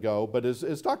 It's not going to go. But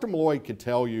as Dr. Malloy can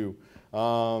tell you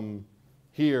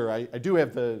here, I do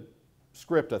have the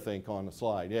script, I think, on the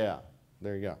slide. Yeah,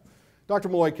 there you go. Dr.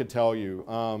 Malloy could tell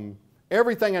you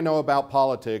everything I know about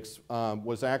politics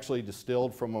was actually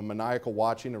distilled from a maniacal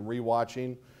watching and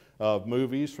rewatching of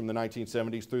movies from the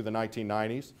 1970s through the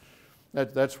 1990s.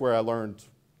 That's where I learned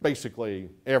basically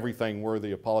everything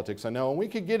worthy of politics I know. And we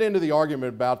could get into the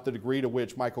argument about the degree to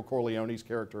which Michael Corleone's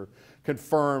character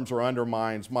confirms or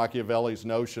undermines Machiavelli's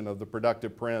notion of the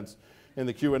productive prince in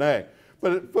the Q&A.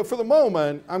 But for the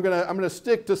moment, I'm gonna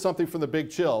stick to something from The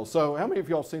Big Chill. So how many of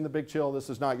y'all seen The Big Chill?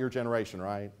 This is not your generation,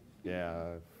 right? Yeah,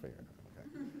 I figured.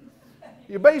 Okay.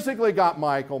 You basically got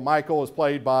Michael. Michael is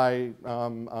played by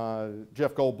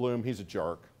Jeff Goldblum. He's a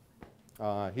jerk.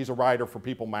 He's a writer for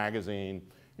People magazine.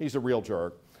 He's a real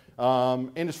jerk.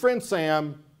 And his friend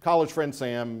Sam, college friend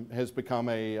Sam, has become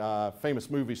a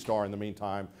famous movie star in the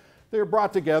meantime. They're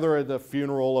brought together at the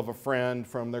funeral of a friend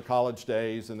from their college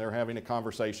days, and they're having a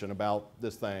conversation about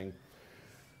this thing.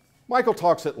 Michael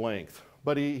talks at length,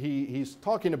 but he's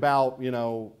talking about, you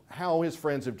know, how his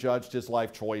friends have judged his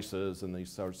life choices and these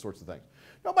sorts of things.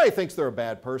 Nobody thinks they're a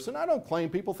bad person. I don't claim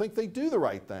people think they do the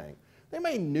right thing. They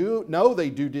may know they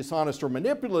do dishonest or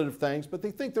manipulative things, but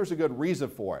they think there's a good reason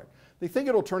for it. They think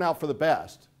it'll turn out for the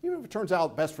best. Even if it turns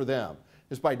out best for them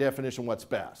is by definition what's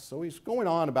best. So he's going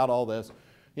on about all this.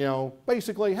 You know,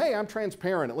 basically, hey, I'm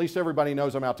transparent. At least everybody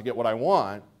knows I'm out to get what I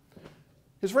want.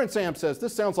 His friend Sam says,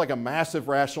 this sounds like a massive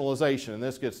rationalization. And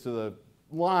this gets to the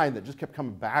line that just kept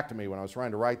coming back to me when I was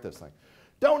trying to write this thing.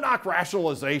 Don't knock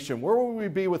rationalization. Where would we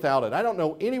be without it? I don't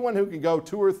know anyone who can go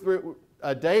 2 or 3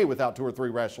 a day without 2 or 3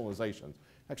 rationalizations.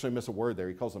 Actually, I miss a word there.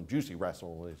 He calls them juicy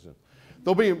rationalizations.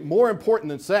 They'll be more important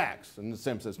than sex. And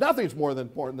Sam says, nothing's more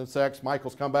important than sex.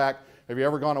 Michael's come back. Have you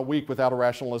ever gone a week without a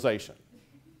rationalization?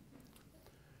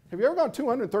 Have you ever gone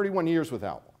 231 years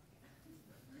without one?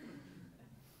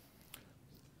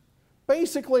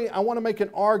 Basically, I want to make an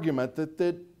argument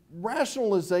that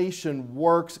rationalization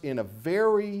works in a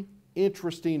very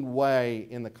interesting way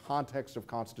in the context of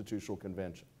constitutional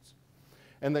conventions.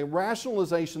 And the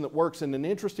rationalization that works in an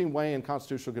interesting way in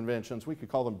constitutional conventions, we could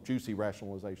call them juicy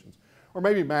rationalizations, or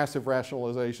maybe massive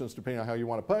rationalizations, depending on how you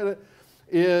want to put it,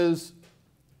 is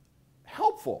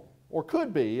helpful, or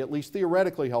could be, at least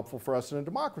theoretically helpful for us in a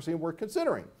democracy, and worth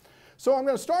considering. So I'm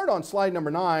going to start on slide number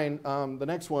 9, the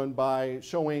next one, by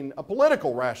showing a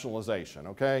political rationalization,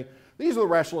 okay? These are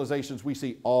the rationalizations we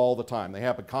see all the time. They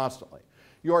happen constantly.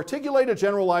 You articulate a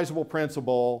generalizable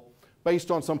principle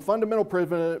based on some fundamental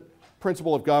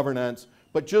principle of governance,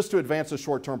 but just to advance a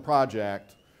short-term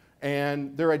project,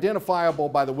 and they're identifiable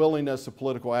by the willingness of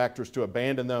political actors to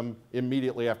abandon them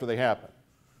immediately after they happen.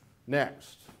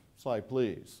 Next slide,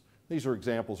 please. These are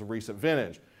examples of recent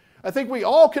vintage. I think we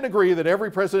all can agree that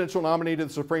every presidential nominee to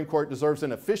the Supreme Court deserves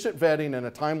an efficient vetting and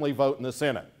a timely vote in the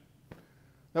Senate.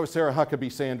 That was Sarah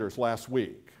Huckabee Sanders last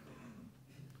week.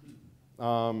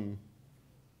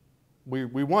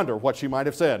 We wonder what she might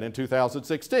have said in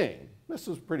 2016. This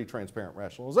is pretty transparent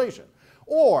rationalization.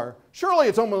 Or, surely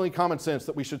it's only common sense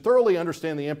that we should thoroughly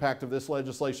understand the impact of this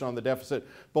legislation on the deficit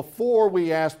before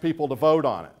we ask people to vote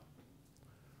on it.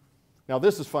 Now,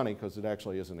 this is funny because it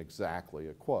actually isn't exactly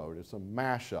a quote. It's a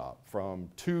mashup from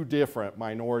two different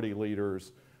minority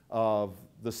leaders of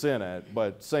the Senate,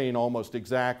 but saying almost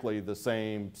exactly the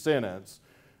same sentence.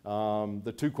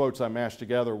 The two quotes I mashed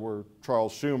together were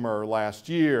Charles Schumer last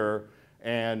year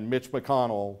and Mitch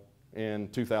McConnell in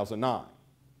 2009,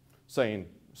 saying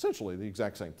essentially the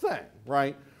exact same thing,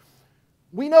 right?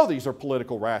 We know these are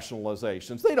political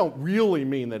rationalizations. They don't really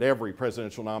mean that every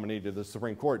presidential nominee to the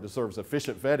Supreme Court deserves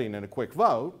efficient vetting and a quick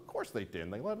vote. Of course they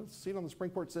didn't. They let a seat on the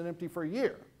Supreme Court sit empty for a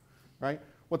year, right?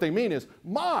 What they mean is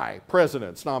my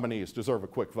president's nominees deserve a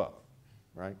quick vote,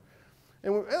 right?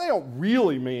 And they don't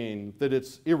really mean that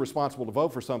it's irresponsible to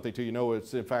vote for something till you know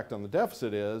its impact on the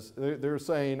deficit is. They're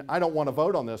saying, I don't want to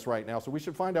vote on this right now, so we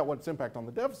should find out what its impact on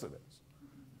the deficit is,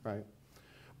 right?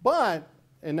 But,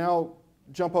 and now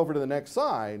jump over to the next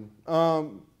slide,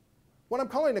 what I'm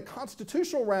calling a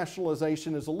constitutional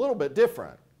rationalization is a little bit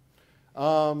different.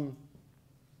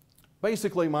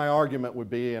 Basically, my argument would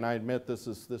be, and I admit this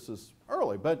is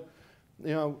early, but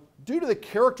you know, due to the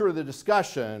character of the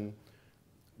discussion,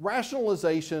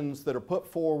 rationalizations that are put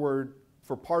forward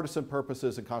for partisan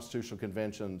purposes in constitutional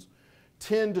conventions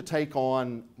tend to take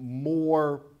on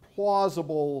more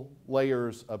plausible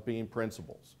layers of being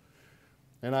principles.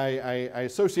 And I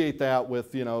associate that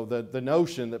with, you know, the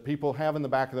notion that people have in the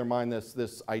back of their mind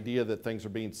this idea that things are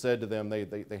being said to them.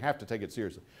 They have to take it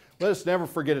seriously. Let us never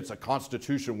forget it's a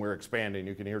constitution we're expanding.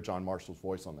 You can hear John Marshall's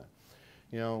voice on that.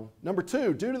 You know, number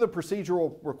two, due to the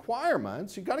procedural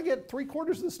requirements, you've got to get 3/4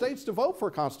 of the states to vote for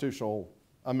a constitutional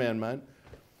amendment.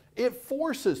 It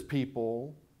forces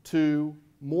people to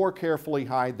more carefully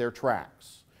hide their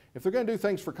tracks. If they're going to do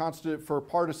things for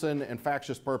partisan and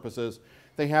factious purposes,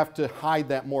 they have to hide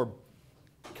that more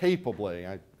capably.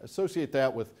 I associate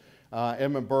that with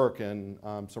Edmund Burke and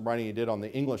some writing he did on the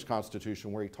English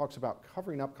Constitution, where he talks about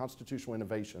covering up constitutional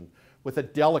innovation with a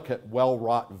delicate,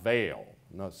 well-wrought veil,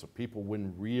 so people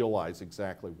wouldn't realize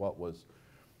exactly what was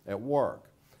at work.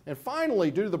 And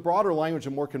finally, due to the broader language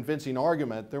and more convincing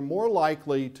argument, they're more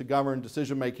likely to govern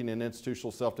decision-making and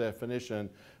institutional self-definition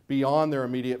beyond their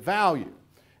immediate value.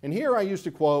 And here I used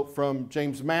a quote from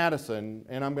James Madison,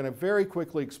 and I'm going to very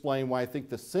quickly explain why I think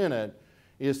the Senate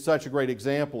is such a great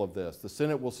example of this. The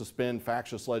Senate will suspend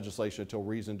factious legislation until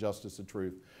reason, justice, and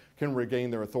truth can regain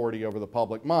their authority over the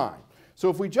public mind. So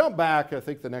if we jump back, I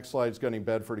think the next slide is Gunning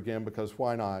Bedford again, because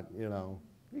why not? You know,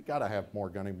 you got to have more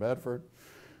Gunning Bedford.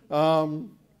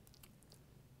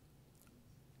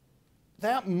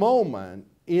 That moment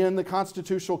in the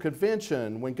Constitutional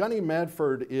Convention when Gunning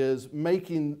Bedford is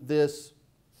making this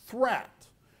threat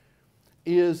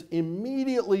is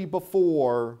immediately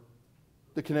before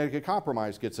the Connecticut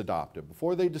Compromise gets adopted,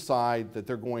 before they decide that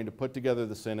they're going to put together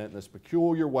the Senate in this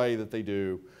peculiar way that they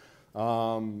do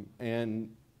and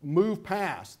move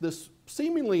past this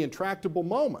seemingly intractable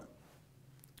moment.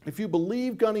 If you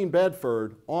believe Gunning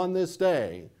Bedford on this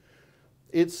day,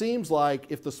 it seems like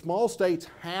if the small states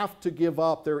have to give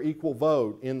up their equal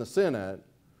vote in the Senate,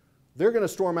 they're going to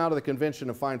storm out of the convention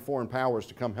and find foreign powers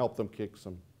to come help them kick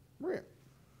some rear.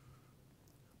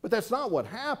 But that's not what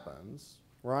happens,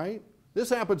 right? This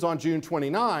happens on June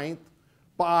 29th.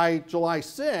 By July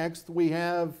 6th, we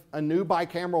have a new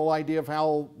bicameral idea of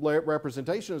how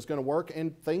representation is going to work,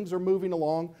 and things are moving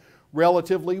along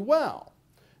relatively well.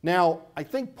 Now, I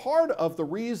think part of the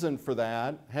reason for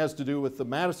that has to do with the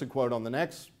Madison quote on the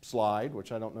next slide,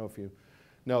 which I don't know if you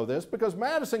know this, because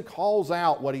Madison calls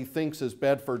out what he thinks is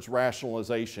Bedford's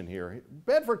rationalization here.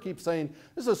 Bedford keeps saying,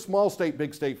 this is a small state,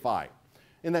 big state fight.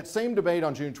 In that same debate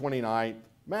on June 29th,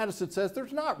 Madison says,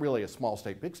 there's not really a small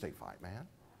state, big state fight, man.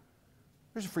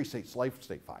 There's a free state, slave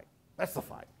state fight. That's the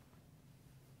fight.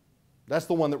 That's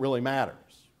the one that really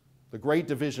matters. The great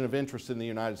division of interest in the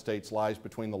United States lies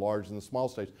between the large and the small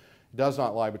states. It does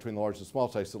not lie between the large and small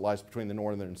states. It lies between the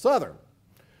northern and southern.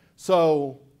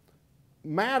 So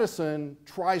Madison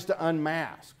tries to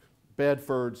unmask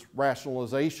Bedford's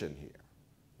rationalization here,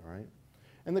 all right?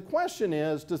 And the question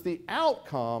is, does the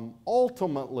outcome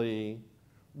ultimately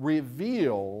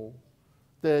reveal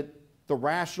that the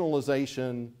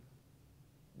rationalization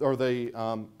or the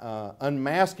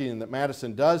unmasking that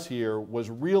Madison does here was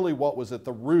really what was at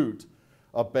the root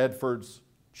of Bedford's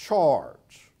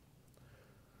charge.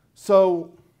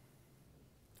 So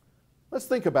let's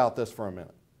think about this for a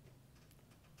minute.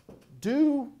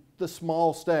 Do the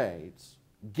small states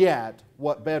get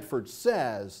what Bedford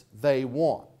says they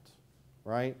want,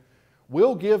 right?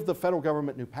 We'll give the federal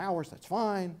government new powers, that's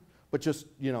fine, but just,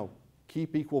 you know,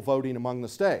 keep equal voting among the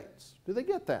states. Do they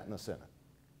get that in the Senate?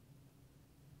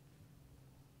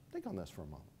 Think on this for a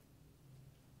moment.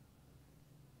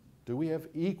 Do we have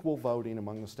equal voting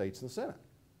among the states in the Senate?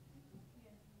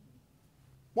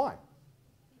 Why?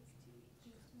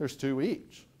 There's 2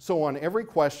 each. So on every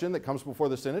question that comes before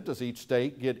the Senate, does each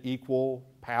state get equal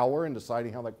power in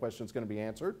deciding how that question is going to be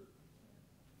answered?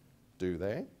 Do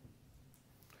they?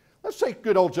 Let's take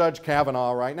good old Judge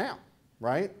Kavanaugh right now,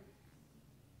 right?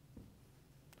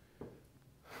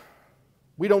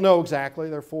 We don't know exactly.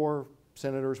 There are 4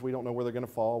 senators. We don't know where they're going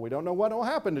to fall. We don't know what will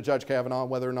happen to Judge Kavanaugh,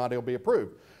 whether or not he'll be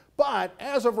approved. But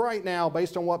as of right now,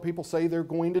 based on what people say they're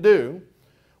going to do,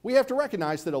 we have to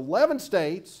recognize that 11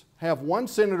 states have 1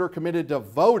 senator committed to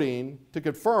voting to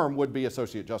confirm would-be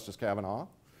Associate Justice Kavanaugh,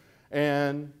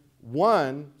 and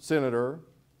 1 senator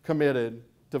committed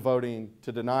to voting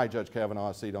to deny Judge Kavanaugh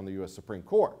a seat on the U.S. Supreme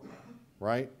Court,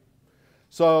 right?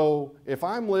 So if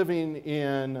I'm living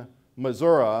in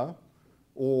Missouri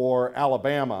or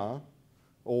Alabama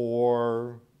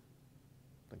or,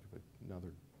 think of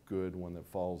another good one that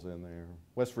falls in there,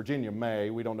 West Virginia may.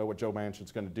 We don't know what Joe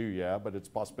Manchin's going to do yet, but it's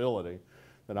a possibility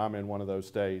that I'm in one of those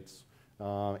states.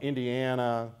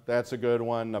 Indiana, that's a good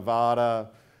one.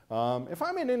 Nevada. If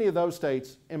I'm in any of those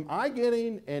states, am I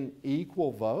getting an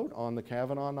equal vote on the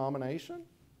Kavanaugh nomination?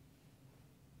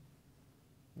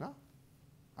 No.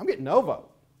 I'm getting no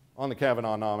vote on the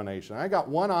Kavanaugh nomination. I got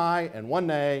 1 aye and 1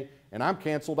 nay, and I'm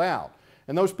canceled out.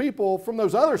 And those people from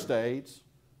those other states,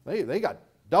 they got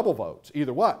double votes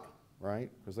either way, right?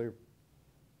 Because they're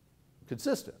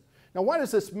consistent. Now, why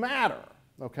does this matter,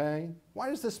 okay? Why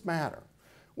does this matter?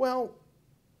 Well,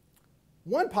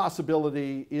 one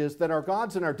possibility is that our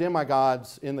gods and our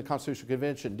demigods in the Constitutional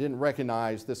Convention didn't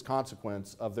recognize this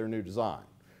consequence of their new design.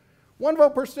 1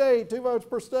 vote per state, 2 votes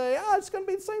per state, it's going to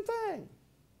be the same thing.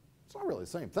 It's not really the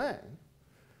same thing.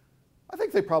 I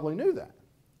think they probably knew that.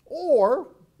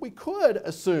 Or we could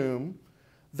assume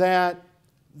that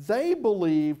they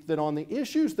believed that on the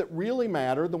issues that really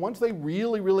mattered, the ones they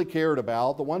really, really cared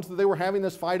about, the ones that they were having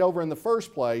this fight over in the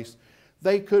first place,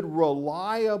 they could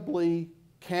reliably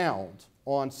count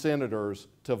on senators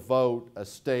to vote a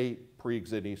state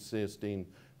pre-existing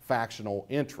factional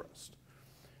interest.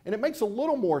 And it makes a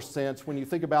little more sense when you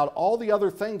think about all the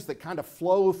other things that kind of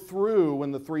flow through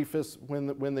when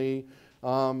the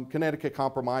Connecticut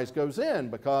Compromise goes in,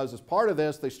 because as part of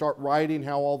this, they start writing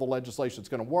how all the legislation is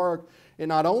going to work. It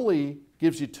not only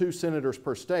gives you 2 senators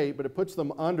per state, but it puts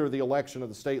them under the election of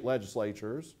the state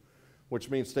legislatures, which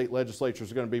means state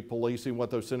legislatures are going to be policing what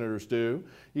those senators do.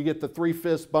 You get the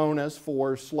 3/5 bonus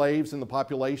for slaves in the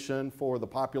population for the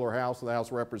popular House of the House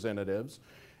of Representatives.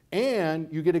 And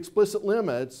you get explicit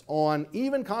limits on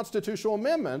even constitutional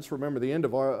amendments. Remember the end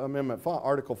of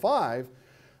Article 5,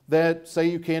 that say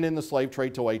you can't end the slave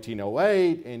trade till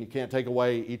 1808, and you can't take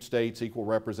away each state's equal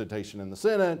representation in the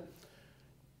Senate.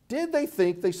 Did they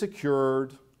think they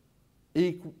secured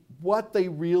what they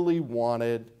really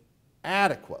wanted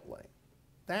adequately?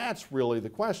 That's really the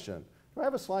question. Do I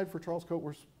have a slide for Charles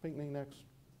Coteworth's Pinckney next?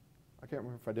 I can't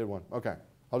remember if I did one. Okay,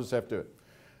 I'll just have to do it.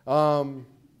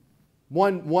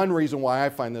 One reason why I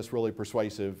find this really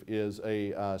persuasive is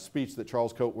a speech that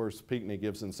Charles Coteworth Pinckney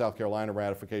gives in the South Carolina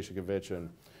Ratification Convention,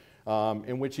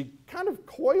 in which he kind of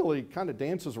coyly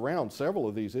dances around several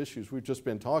of these issues we've just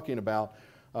been talking about,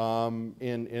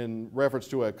 in reference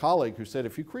to a colleague who said,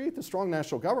 if you create the strong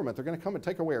national government, they're going to come and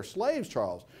take away our slaves,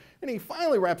 Charles. And he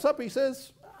finally wraps up, he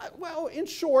says, well, in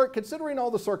short, considering all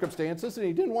the circumstances, and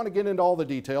he didn't want to get into all the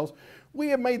details, we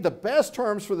have made the best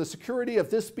terms for the security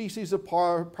of this species of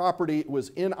property it was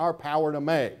in our power to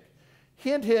make.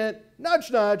 Hint, hint, nudge,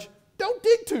 nudge, don't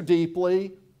dig too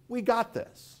deeply, we got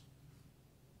this.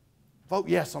 Vote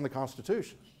yes on the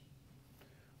Constitution.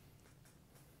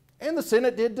 And the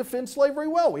Senate did defend slavery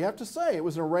well, we have to say. It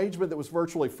was an arrangement that was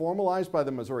virtually formalized by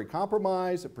the Missouri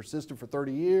Compromise. It persisted for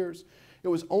 30 years. It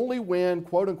was only when,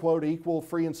 quote unquote, equal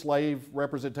free and slave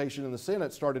representation in the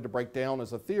Senate started to break down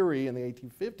as a theory in the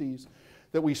 1850s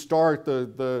that we start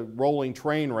the rolling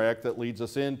train wreck that leads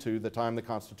us into the time the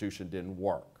Constitution didn't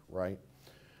work, right?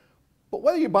 But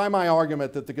whether you buy my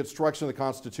argument that the construction of the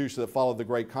Constitution that followed the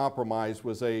Great Compromise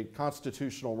was a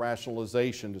constitutional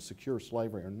rationalization to secure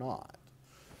slavery or not,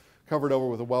 covered over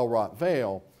with a well-wrought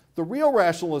veil. The real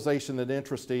rationalization that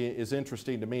is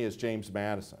interesting to me is James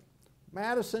Madison.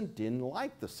 Madison didn't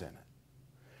like the Senate.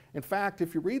 In fact,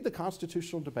 if you read the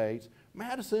constitutional debates,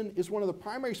 Madison is one of the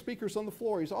primary speakers on the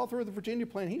floor. He's author of the Virginia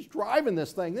Plan. He's driving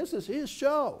this thing. This is his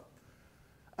show.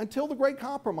 Until the Great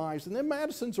Compromise. And then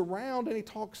Madison's around and he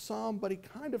talks some, but he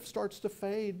kind of starts to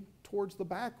fade towards the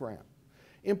background.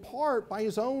 In part by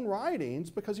his own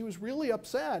writings, because he was really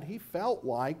upset. He felt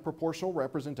like proportional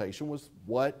representation was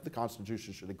what the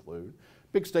Constitution should include.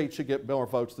 Big states should get more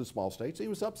votes than small states. He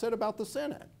was upset about the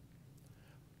Senate.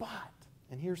 But,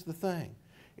 and here's the thing,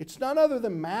 it's none other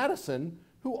than Madison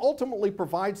who ultimately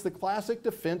provides the classic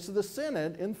defense of the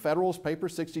Senate in Federalist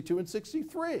Papers 62 and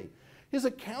 63. His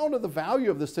account of the value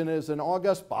of the Senate as an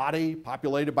august body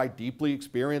populated by deeply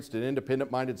experienced and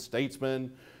independent-minded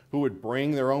statesmen who would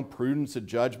bring their own prudence and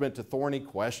judgment to thorny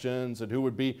questions and who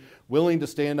would be willing to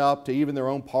stand up to even their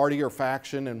own party or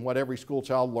faction and what every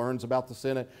schoolchild learns about the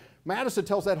Senate. Madison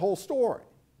tells that whole story.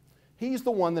 He's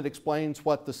the one that explains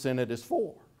what the Senate is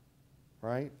for,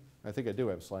 right? I think I do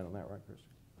have a slide on that, right, Chris?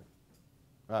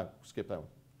 Skip that one.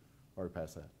 Already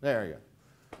passed that. There you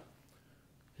go.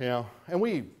 You know,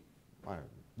 and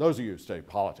those of you who study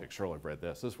politics surely have read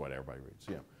this. This is what everybody reads.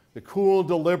 You know, the cool,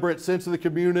 deliberate sense of the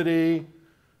community,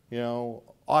 you know,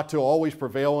 ought to always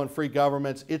prevail in free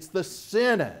governments. It's the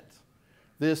Senate,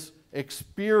 this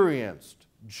experienced,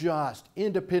 just,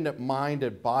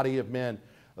 independent-minded body of men.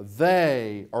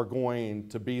 They are going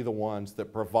to be the ones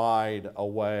that provide a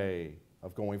way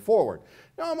of going forward.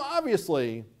 Now, I'm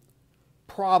obviously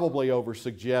probably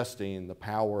over-suggesting the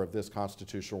power of this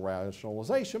constitutional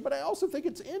rationalization, but I also think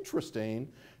it's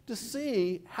interesting to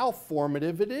see how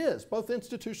formative it is, both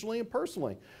institutionally and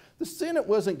personally. The Senate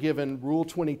wasn't given Rule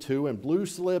 22 and blue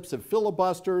slips and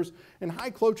filibusters and high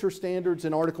cloture standards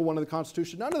in Article 1 of the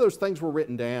Constitution. None of those things were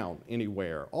written down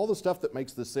anywhere. All the stuff that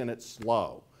makes the Senate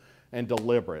slow and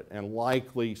deliberate and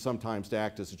likely sometimes to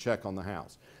act as a check on the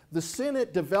House. The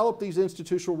Senate developed these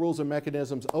institutional rules and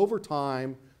mechanisms over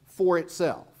time for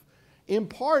itself. In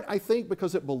part, I think,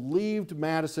 because it believed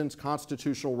Madison's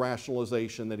constitutional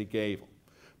rationalization that he gave them.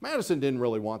 Madison didn't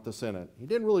really want the Senate. He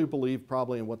didn't really believe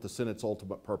probably in what the Senate's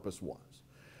ultimate purpose was.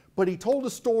 But he told a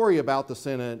story about the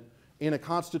Senate in a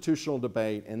constitutional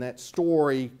debate, and that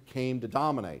story came to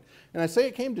dominate. And I say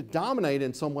it came to dominate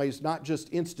in some ways not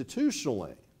just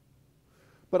institutionally,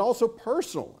 but also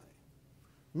personally.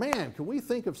 Man, can we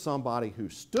think of somebody who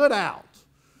stood out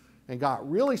and got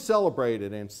really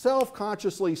celebrated and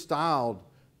self-consciously styled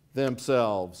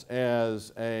themselves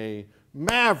as a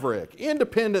maverick,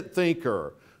 independent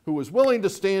thinker who was willing to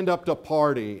stand up to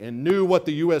party and knew what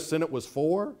the U.S. Senate was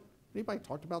for? Anybody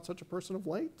talked about such a person of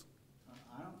late?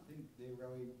 I don't think they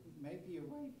really, maybe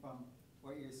away from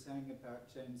what you're saying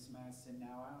about James Madison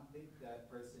now, I don't think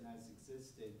that person has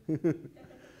existed.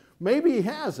 Maybe he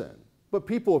hasn't, but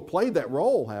people have played that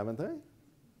role, haven't they?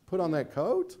 Put on that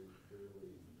coat.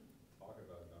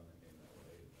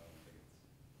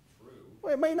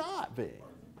 Well, it may not be.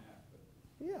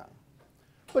 Yeah.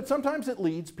 But sometimes it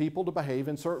leads people to behave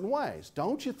in certain ways.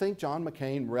 Don't you think John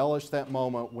McCain relished that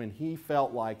moment when he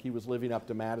felt like he was living up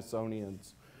to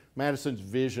Madison's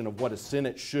vision of what a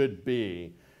Senate should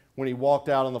be when he walked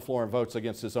out on the floor and votes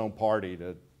against his own party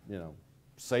to, you know,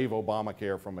 save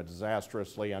Obamacare from a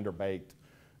disastrously underbaked,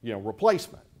 you know,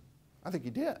 replacement? I think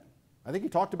he did. I think he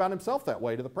talked about himself that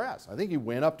way to the press. I think he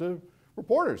went up to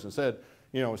reporters and said,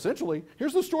 you know, essentially,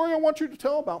 here's the story I want you to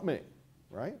tell about me,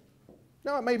 right?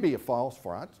 Now, it may be a false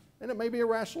front, and it may be a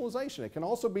rationalization. It can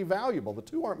also be valuable. The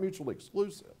two aren't mutually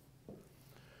exclusive.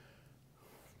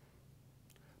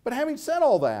 But having said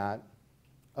all that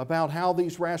about how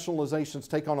these rationalizations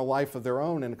take on a life of their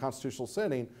own in a constitutional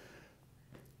setting,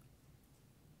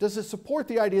 does it support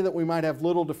the idea that we might have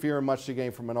little to fear and much to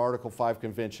gain from an Article 5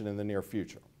 convention in the near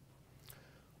future?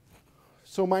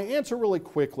 So my answer really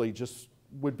quickly just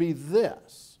would be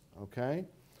this, okay?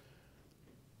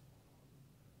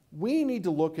 We need to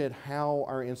look at how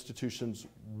our institutions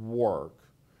work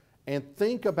and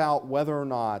think about whether or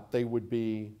not they would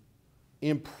be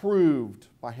improved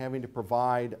by having to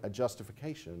provide a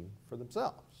justification for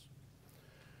themselves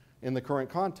in the current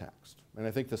context. And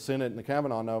I think the Senate and the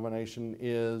Kavanaugh nomination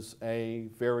is a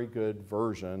very good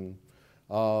version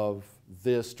of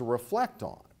this to reflect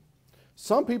on.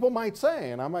 Some people might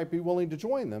say, and I might be willing to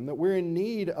join them, that we're in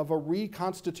need of a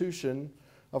reconstitution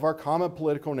of our common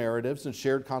political narratives and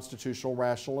shared constitutional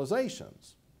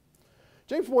rationalizations.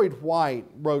 James Boyd White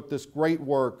wrote this great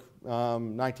work,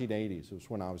 1980s. It was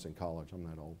when I was in college. I'm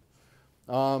not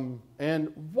old.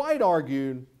 And White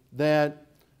argued that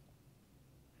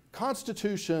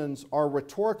Constitutions are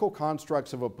rhetorical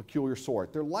constructs of a peculiar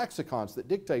sort. They're lexicons that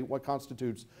dictate what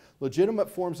constitutes legitimate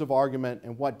forms of argument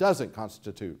and what doesn't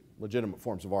constitute legitimate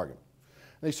forms of argument.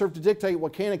 They serve to dictate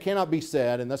what can and cannot be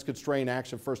said, and thus constrain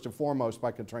action first and foremost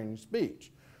by constraining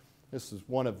speech. This is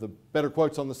one of the better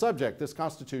quotes on the subject. This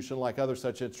Constitution, like other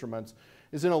such instruments,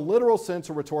 is in a literal sense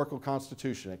a rhetorical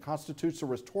constitution. It constitutes a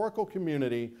rhetorical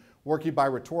community working by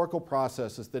rhetorical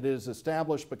processes that it is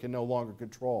established but can no longer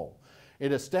control.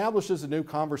 It establishes a new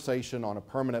conversation on a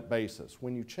permanent basis.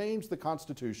 When you change the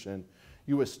Constitution,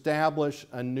 you establish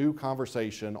a new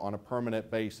conversation on a permanent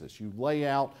basis. You lay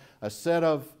out a set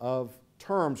of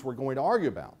terms we're going to argue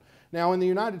about. Now, in the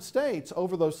United States,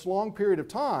 over this long period of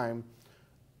time,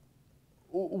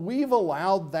 we've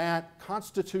allowed that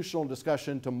constitutional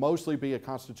discussion to mostly be a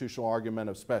constitutional argument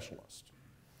of specialists,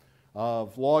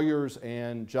 of lawyers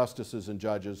and justices and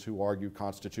judges who argue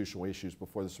constitutional issues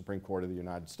before the Supreme Court of the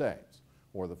United States,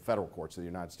 or the federal courts of the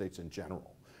United States in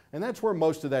general. And that's where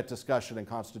most of that discussion and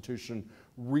constitution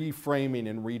reframing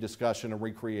and rediscussion and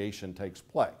recreation takes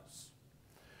place.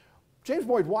 James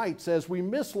Boyd White says we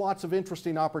miss lots of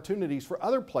interesting opportunities for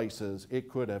other places it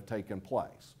could have taken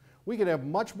place. We could have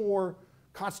much more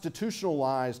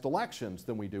constitutionalized elections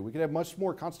than we do. We could have much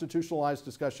more constitutionalized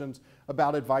discussions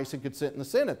about advice and consent in the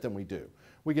Senate than we do.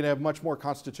 We could have much more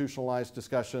constitutionalized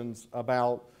discussions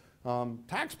about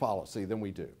tax policy than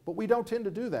we do. But we don't tend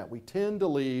to do that. We tend to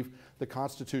leave the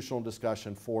constitutional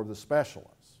discussion for the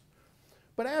specialists.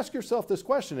 But ask yourself this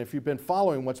question if you've been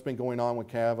following what's been going on with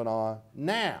Kavanaugh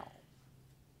now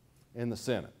in the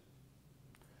Senate.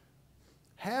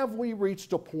 Have we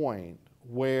reached a point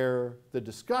where the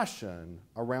discussion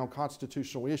around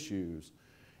constitutional issues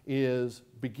is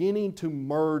beginning to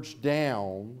merge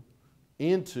down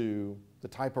into the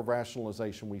type of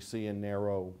rationalization we see in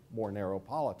more narrow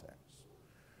politics?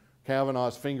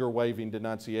 Kavanaugh's finger-waving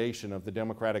denunciation of the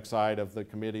Democratic side of the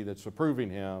committee that's approving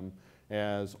him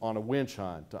as on a witch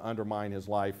hunt to undermine his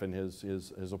life and his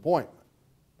appointment,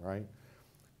 right?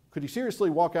 Could he seriously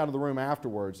walk out of the room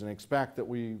afterwards and expect that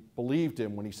we believed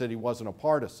him when he said he wasn't a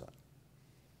partisan?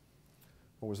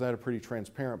 Or was that a pretty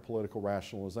transparent political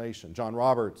rationalization? John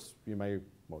Roberts, you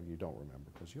don't remember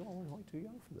because you're only too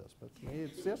young for this, but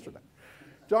it's yesterday.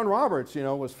 John Roberts,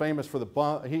 was famous for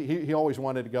he always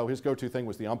wanted to go, his go-to thing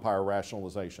was the umpire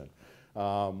rationalization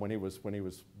when he was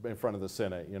in front of the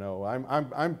Senate.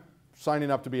 I'm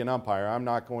signing up to be an umpire. I'm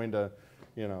not going to,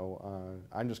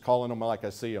 I'm just calling them like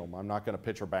I see them. I'm not going to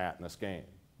pitch or bat in this game.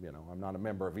 I'm not a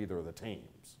member of either of the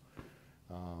teams.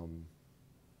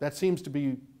 That seems to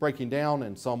be breaking down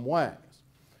in some ways.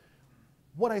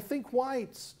 What I think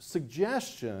White's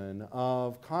suggestion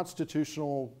of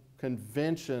constitutional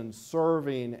conventions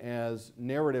serving as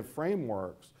narrative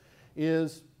frameworks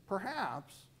is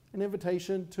perhaps an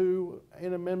invitation to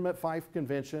an Amendment 5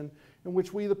 convention in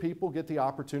which we the people get the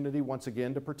opportunity once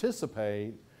again to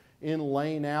participate in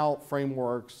laying out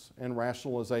frameworks and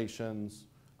rationalizations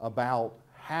about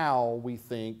how we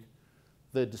think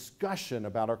the discussion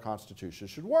about our Constitution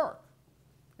should work.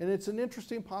 And it's an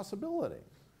interesting possibility.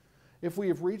 If we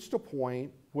have reached a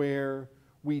point where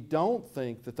we don't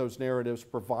think that those narratives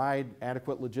provide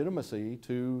adequate legitimacy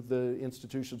to the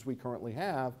institutions we currently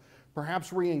have,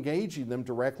 perhaps re-engaging them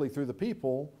directly through the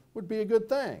people would be a good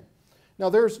thing. Now,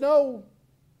 there's no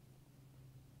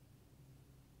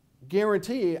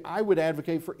guarantee I would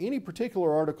advocate for any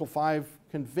particular Article 5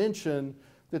 convention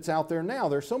that's out there now.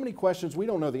 There's so many questions we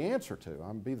don't know the answer to.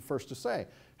 I'm be the first to say.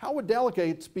 How would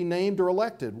delegates be named or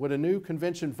elected? Would a new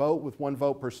convention vote with one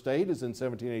vote per state as in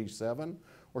 1787,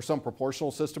 or some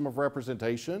proportional system of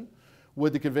representation?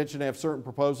 Would the convention have certain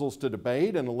proposals to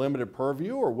debate and a limited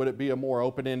purview, or would it be a more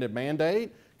open-ended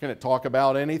mandate? Can it talk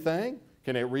about anything?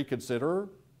 Can it reconsider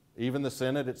even the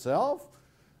Senate itself?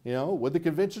 Would the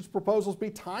convention's proposals be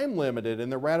time-limited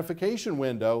in their ratification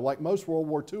window like most World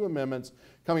War II amendments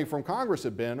coming from Congress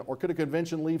have been, or could a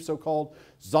convention leave so-called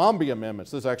zombie amendments,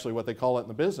 this is actually what they call it in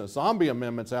the business, zombie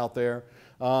amendments out there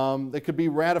that could be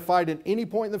ratified at any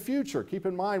point in the future? Keep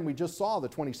in mind, we just saw the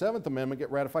 27th Amendment get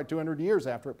ratified 200 years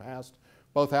after it passed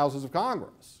both houses of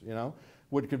Congress,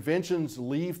 Would conventions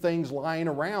leave things lying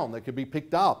around that could be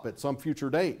picked up at some future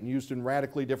date and used in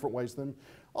radically different ways than?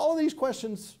 All of these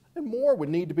questions and more would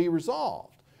need to be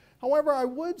resolved. However, I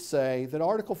would say that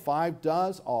Article 5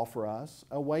 does offer us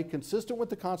a way consistent with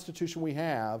the Constitution we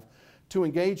have to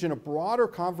engage in a broader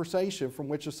conversation from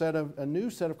which a new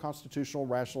set of constitutional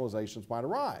rationalizations might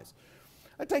arise.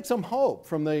 I take some hope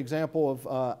from the example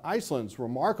of Iceland's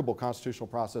remarkable constitutional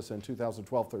process in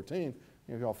 2012-13.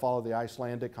 You all follow the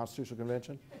Icelandic Constitutional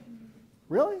Convention?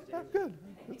 Really? Yeah, good.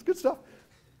 That's good stuff.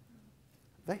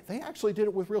 They actually did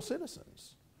it with real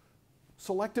citizens.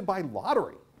 selected by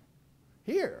lottery.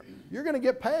 Here, you're going to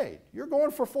get paid. You're going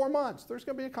for 4 months. There's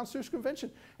going to be a Constitutional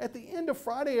Convention. At the end of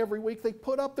Friday every week, they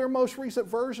put up their most recent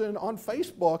version on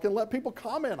Facebook and let people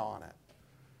comment on it.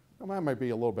 Well, that might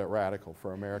be a little bit radical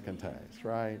for American taste,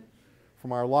 right?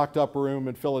 From our locked up room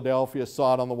in Philadelphia,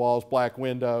 sod on the walls, black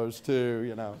windows, to,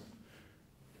 you know.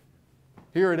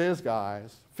 Here it is,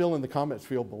 guys. Fill in the comments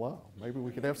field below. Maybe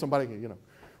we could have somebody, you know,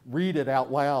 read it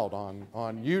out loud on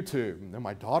YouTube, and then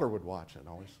my daughter would watch it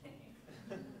always.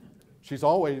 She's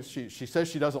always, she says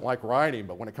she doesn't like writing,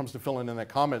 but when it comes to filling in that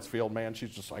comments field, man,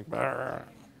 she's just like, bah.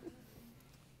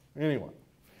 Anyway.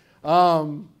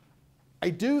 I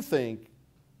do think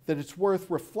that it's worth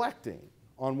reflecting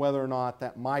on whether or not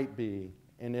that might be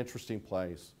an interesting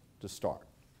place to start.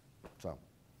 So,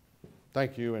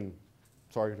 thank you, and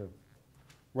sorry to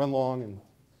run long and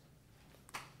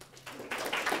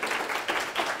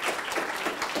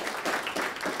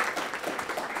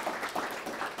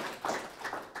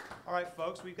All right,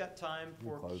 folks, we've got time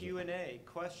for Q&A,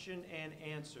 question and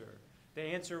answer. The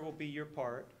answer will be your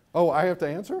part. Oh, I have to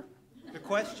answer? The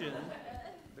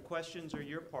questions are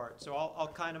your part. So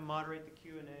I'll kind of moderate the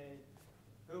Q&A.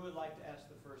 Who would like to ask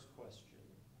the first question?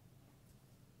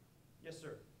 Yes,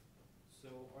 sir. So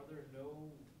there's no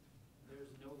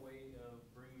way of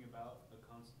bringing about a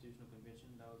constitutional convention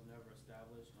that was never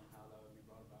established on how that would be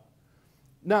brought about?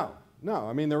 No.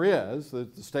 I mean, there is. The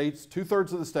states,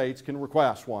 2/3 of the states can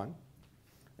request one.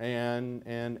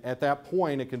 And at that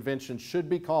point, a convention should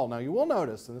be called. Now, you will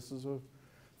notice, and this is a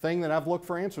thing that I've looked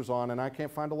for answers on, and I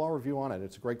can't find a law review on it.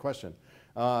 It's a great question.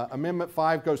 Amendment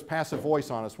 5 goes passive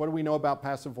voice on us. What do we know about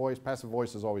passive voice? Passive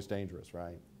voice is always dangerous,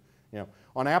 right? You know,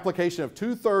 on application of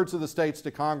 2/3 of the states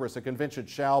to Congress, a convention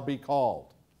shall be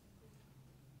called.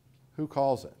 Who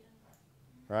calls it,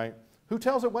 right? Who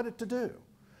tells it what to do?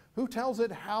 Who tells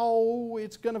it how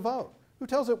it's going to vote? Who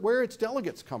tells it where its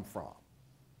delegates come from,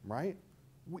 right?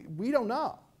 We don't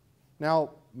know.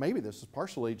 Now, maybe this is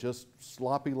partially just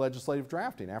sloppy legislative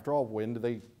drafting. After all, when did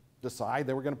they decide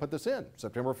they were going to put this in?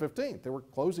 September 15th. They were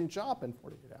closing shop in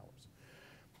 48 hours.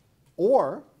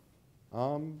 Or,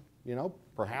 you know,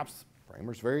 perhaps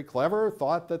framers, very clever,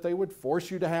 thought that they would force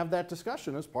you to have that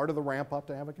discussion as part of the ramp up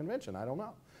to have a convention. I don't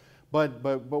know.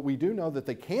 But we do know that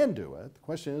they can do it. The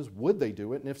question is, would they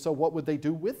do it? And if so, what would they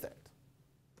do with it?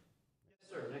 Yes,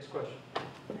 sir. Next question.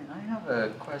 I have a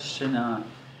question. I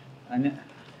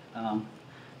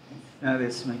know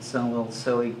this might sound a little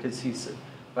silly because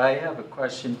but I have a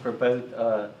question for both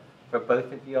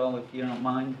of y'all, if you don't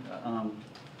mind.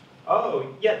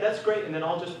 Oh, yeah, that's great. And then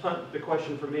I'll just punt the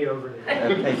question for me over to you.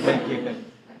 Okay, thank you.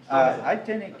 I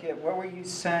didn't get, what were you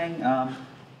saying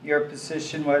your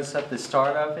position was at the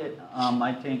start of it?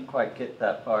 I didn't quite get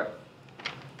that part.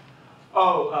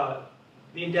 Oh,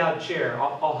 the endowed chair.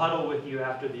 I'll huddle with you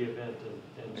after the event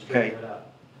and straighten it out.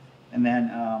 And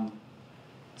then,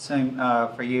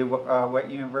 so for you, what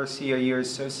university are you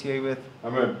associated with?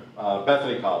 I'm at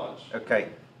Bethany College. Okay.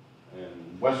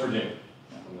 In West Virginia.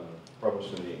 I'm the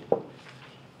provost and dean.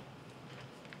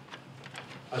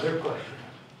 Other questions?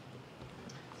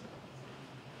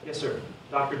 Yes, sir.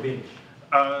 Dr. Beamish.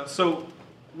 So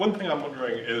one thing I'm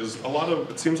wondering is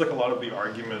it seems like a lot of the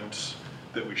argument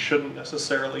that we shouldn't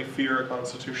necessarily fear a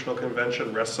constitutional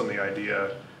convention rests on the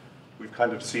idea we've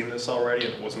kind of seen this already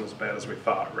and it wasn't as bad as we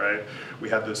thought, right? We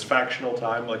had this factional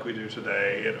time like we do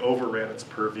today. It overran its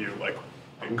purview like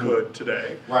it could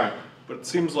today. Right. But it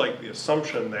seems like the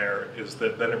assumption there is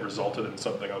that then it resulted in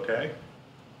something okay.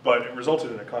 But it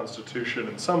resulted in a constitution.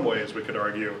 In some ways, we could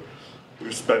argue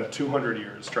we've spent 200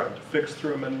 years trying to fix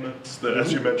through amendments that,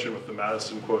 as you mentioned with the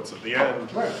Madison quotes at the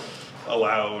end,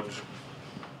 allowed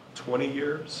 20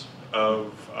 years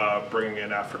of bringing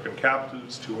in African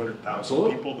captives, 200,000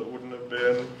 people that wouldn't have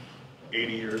been,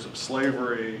 80 years of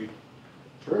slavery,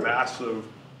 massive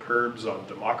curbs on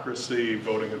democracy,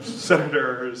 voting of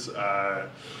senators,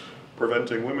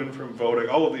 preventing women from voting,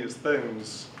 all of these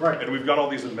things. Right. And we've got all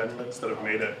these amendments that have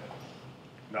made it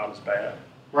not as bad.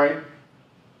 Right.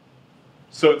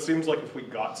 So it seems like if we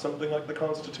got something like the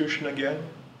Constitution again,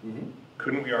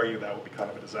 couldn't we argue that would be kind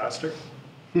of a disaster?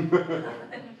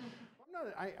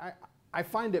 I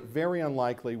find it very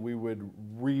unlikely we would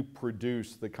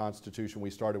reproduce the Constitution we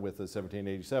started with in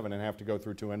 1787 and have to go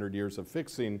through 200 years of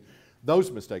fixing those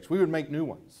mistakes. We would make new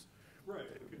ones. Right,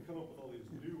 we could come up with all these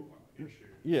new issues.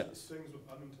 Yes. Things with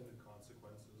unintended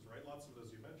consequences, right? Lots of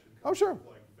those you mentioned. Oh, sure.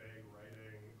 Like vague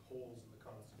writing, holes in the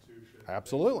Constitution.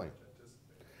 Absolutely.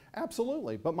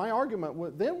 Absolutely. But my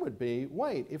argument then would be,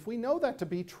 wait, if we know that to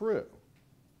be true,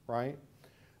 right,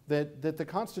 that the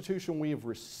Constitution we have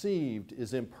received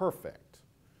is imperfect,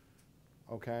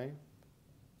 okay,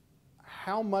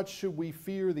 how much should we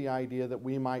fear the idea that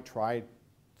we might try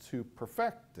to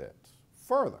perfect it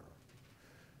further?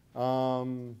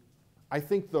 I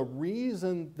think the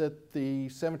reason that the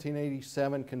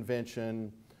 1787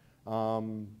 convention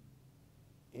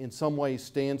in some ways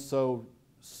stands so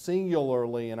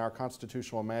singularly in our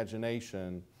constitutional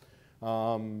imagination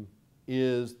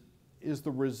is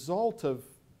the result of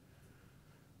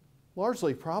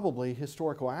largely probably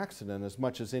historical accident as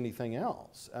much as anything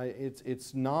else.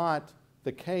 It's not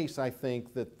the case, I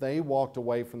think, that they walked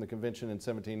away from the convention in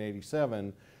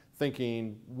 1787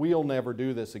 thinking we'll never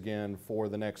do this again for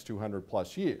the next 200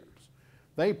 plus years.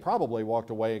 They probably walked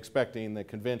away expecting that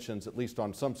conventions, at least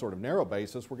on some sort of narrow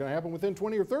basis, were going to happen within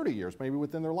 20 or 30 years, maybe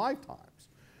within their lifetimes.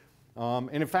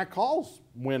 And in fact, calls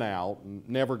went out,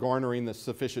 never garnering the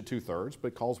sufficient 2/3,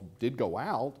 but calls did go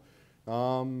out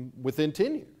within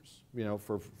 10 years, you know,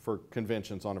 for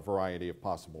conventions on a variety of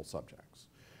possible subjects.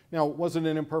 Now, was it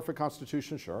an imperfect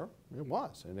constitution? Sure, it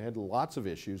was, and it had lots of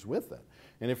issues with it.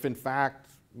 And if in fact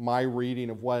my reading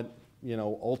of what, you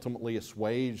know, ultimately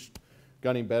assuaged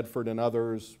Gunning Bedford and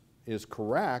others is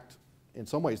correct, in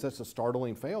some ways that's a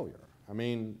startling failure. I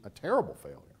mean, a terrible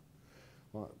failure.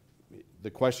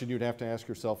 The question you'd have to ask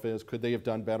yourself is, could they have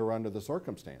done better under the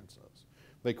circumstances?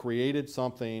 They created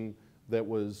something that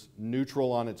was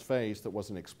neutral on its face, that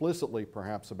wasn't explicitly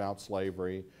perhaps about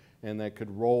slavery, and that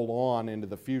could roll on into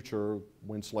the future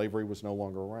when slavery was no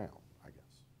longer around, I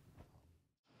guess.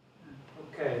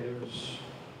 Okay, there's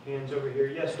hands over here.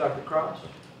 Yes, Dr. Cross?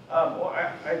 Well,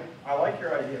 I like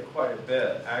your idea quite a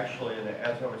bit, actually, and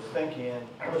as I was thinking,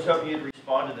 I was hoping you'd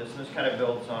respond to this, and this kind of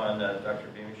builds on Dr.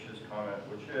 Beamish's comment,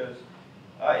 which is,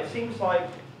 it seems like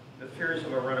the fears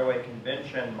of a runaway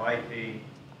convention might be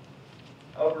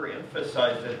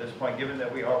overemphasized at this point, given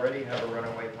that we already have a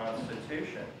runaway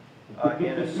constitution,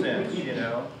 in a sense, you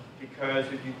know, because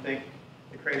if you think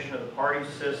the creation of the party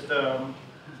system,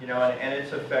 you know, and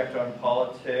its effect on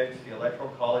politics, the electoral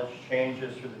college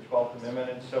changes through the 12th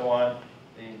Amendment and so on,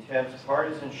 the intense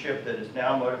partisanship that is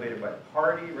now motivated by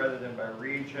party rather than by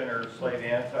region or slave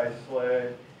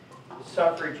anti-slave, the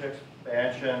suffrage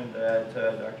expansion that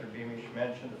Dr. Beamish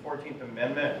mentioned, the 14th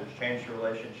Amendment, which changed the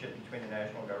relationship between the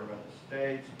national government and the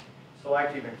states,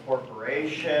 selective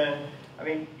incorporation. I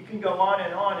mean, you can go on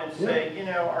and say, you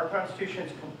know, our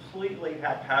Constitution's completely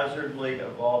haphazardly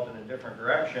evolved in a different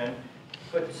direction.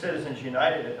 Put Citizens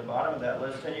United at the bottom of that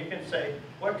list, and you can say,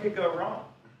 what could go wrong?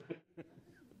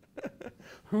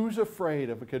 Who's afraid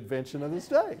of a convention of the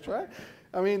states, right?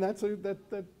 I mean,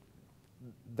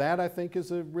 that I think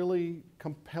is a really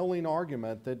compelling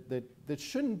argument that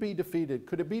shouldn't be defeated.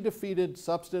 Could it be defeated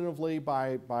substantively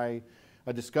by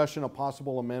a discussion of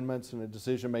possible amendments and a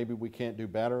decision maybe we can't do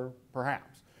better?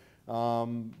 Perhaps.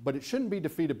 But it shouldn't be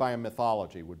defeated by a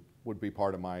mythology, would be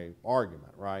part of my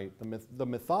argument, right? The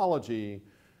mythology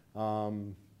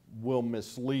will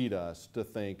mislead us to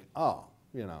think, oh,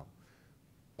 you know,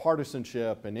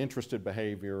 partisanship and interested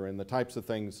behavior and the types of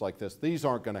things like this, these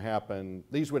aren't going to happen.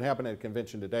 These would happen at a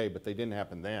convention today, but they didn't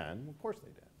happen then. Of course they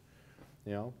did.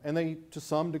 You know, and they, to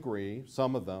some degree,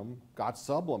 some of them got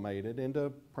sublimated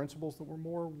into principles that were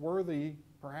more worthy,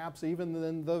 perhaps even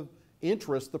than the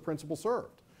interest the principle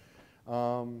served.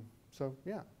 So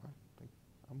yeah, I think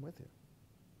I'm with you.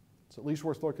 It's at least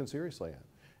worth looking seriously at.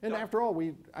 And after all,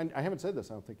 I haven't said this,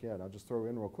 I don't think yet, I'll just throw it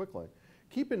in real quickly.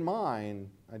 Keep in mind,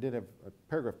 I did have a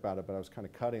paragraph about it, but I was kind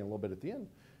of cutting a little bit at the end.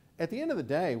 At the end of the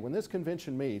day, when this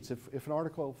convention meets, if an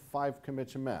Article 5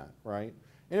 convention met, right,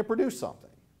 and it produced something,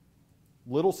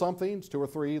 little somethings, 2 or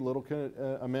 3 little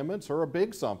amendments, or a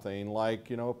big something like,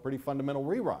 you know, a pretty fundamental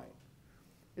rewrite,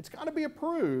 it's got to be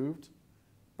approved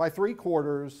by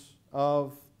 3/4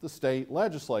 of the state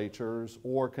legislatures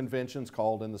or conventions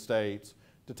called in the states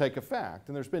to take effect.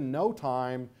 And there's been no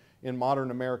time in modern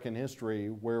American history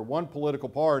where one political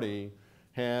party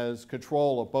has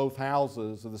control of both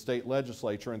houses of the state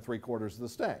legislature in 3/4 of the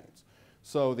states.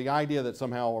 So the idea that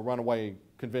somehow a runaway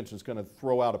convention is going to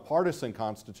throw out a partisan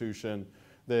constitution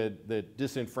that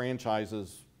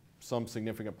disenfranchises some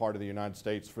significant part of the United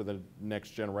States for the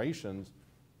next generations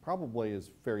probably is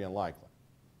very unlikely.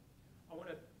 I want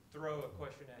to throw a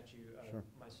question at you, Sure.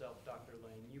 myself, Dr.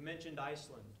 Lane. You mentioned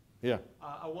Iceland. Yeah.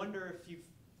 I wonder if you've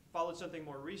followed something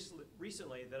more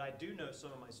recently that I do know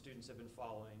some of my students have been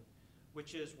following,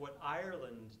 which is what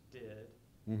Ireland did.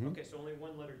 Mm-hmm. Okay, so only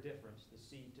one letter difference, the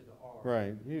C to the R.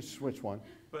 Right, you switch one.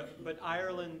 But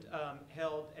Ireland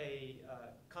held a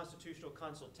constitutional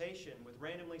consultation with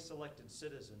randomly selected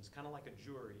citizens, kind of like a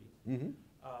jury,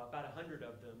 about 100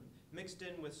 of them, mixed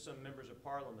in with some members of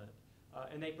parliament,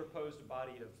 and they proposed a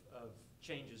body of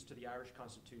changes to the Irish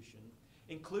Constitution.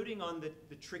 including on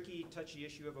the tricky, touchy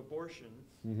issue of abortion,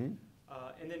 and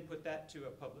then put that to a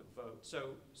public vote.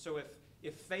 So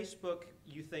if Facebook,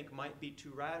 you think, might be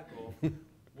too radical,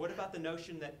 what about the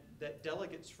notion that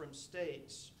delegates from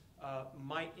states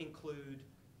might include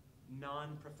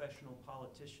non-professional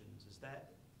politicians? Is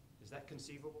that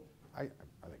conceivable? I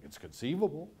think it's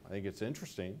conceivable. I think it's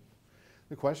interesting.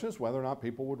 The question is whether or not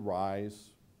people would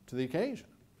rise to the occasion.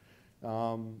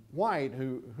 White,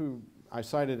 who I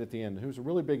cited at the end, who's a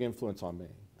really big influence on me,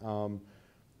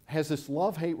 has this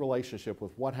love-hate relationship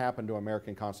with what happened to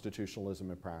American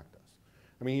constitutionalism in practice.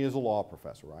 I mean, he is a law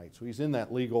professor, right? So he's in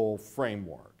that legal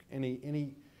framework. And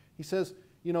he says,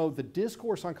 you know, the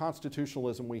discourse on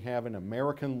constitutionalism we have in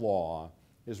American law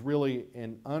is really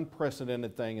an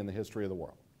unprecedented thing in the history of the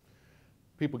world.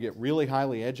 People get really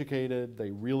highly educated.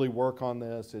 They really work on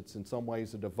this. It's in some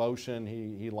ways a devotion.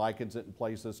 He likens it in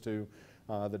places to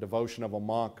the devotion of a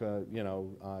monk,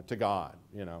 to God.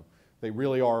 You know, they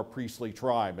really are a priestly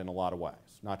tribe in a lot of ways,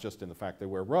 not just in the fact they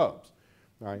wear robes,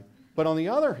 right? But on the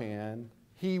other hand,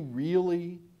 he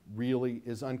really, really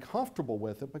is uncomfortable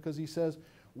with it because he says,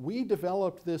 we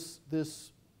developed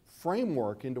this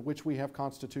framework into which we have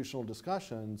constitutional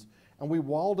discussions, and we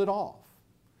walled it off.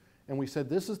 And we said,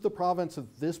 this is the province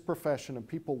of this profession and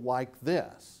people like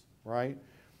this, right?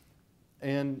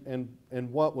 And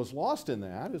what was lost in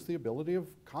that is the ability of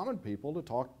common people to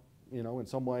talk, you know, in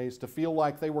some ways, to feel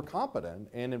like they were competent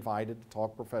and invited to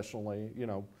talk professionally, you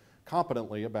know,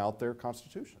 competently about their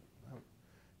constitution.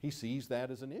 He sees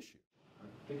that as an issue. I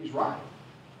think he's right.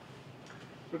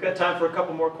 We've got time for a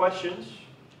couple more questions.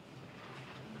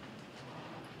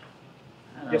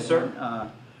 Yes, sir.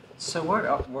 So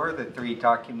what were the three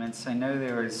documents? I know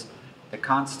there was the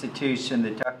Constitution,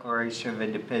 the Declaration of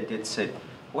Independence. It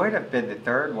would have been the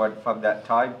third one from that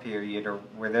time period, or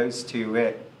were those two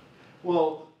it?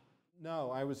 Well,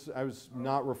 no, I was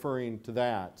not referring to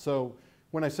that. So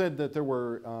when I said that there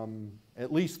were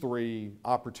at least three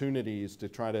opportunities to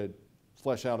try to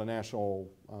flesh out a national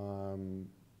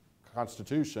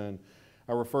constitution,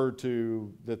 I referred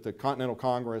to that the Continental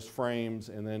Congress frames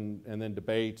and then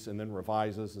debates and then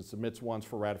revises and submits ones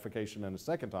for ratification and a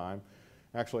second time.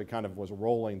 Actually, it kind of was a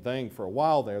rolling thing for a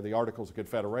while there, the Articles of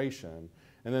Confederation.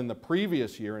 And then the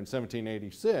previous year, in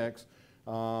 1786,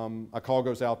 a call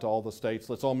goes out to all the states,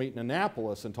 let's all meet in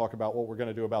Annapolis and talk about what we're going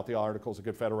to do about the Articles of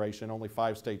Confederation. Only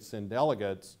 5 states send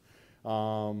delegates,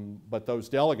 but those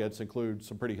delegates include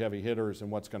some pretty heavy hitters in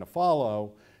what's going to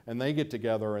follow, and they get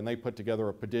together and they put together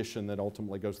a petition that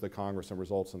ultimately goes to the Congress and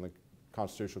results in the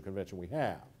Constitutional Convention we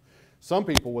have. Some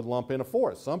people would lump in a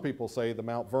fourth. Some people say the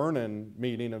Mount Vernon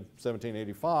meeting of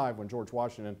 1785, when George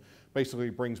Washington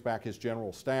basically brings back his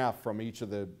general staff from each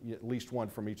of the, at least one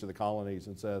from each of the colonies,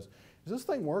 and says, is this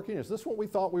thing working? Is this what we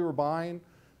thought we were buying?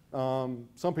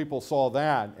 Some people saw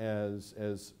that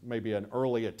as maybe an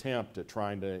early attempt at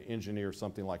trying to engineer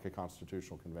something like a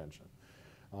constitutional convention.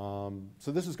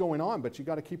 So this is going on, but you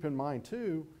got to keep in mind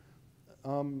too,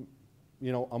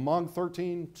 you know, among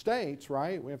 13 states,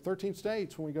 right? We have 13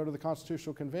 states when we go to the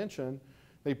Constitutional Convention.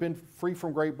 They've been free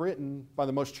from Great Britain by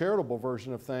the most charitable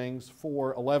version of things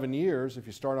for 11 years. If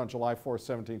you start on July 4th,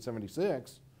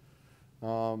 1776,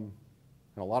 and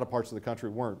a lot of parts of the country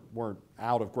weren't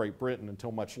out of Great Britain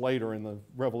until much later in the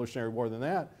Revolutionary War than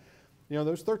that. You know,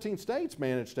 those 13 states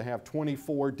managed to have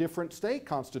 24 different state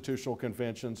constitutional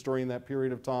conventions during that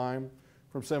period of time,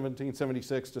 from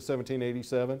 1776 to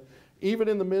 1787, even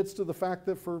in the midst of the fact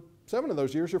that for 7 of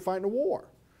those years you're fighting a war.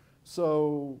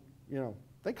 So, you know,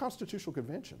 they constitutional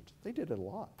conventions. They did it a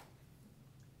lot.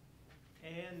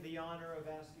 And the honor of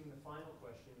asking the final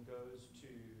question goes to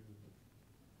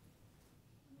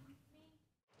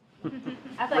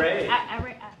Ray. I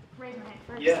raised my hand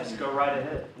first. Yes, go right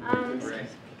ahead.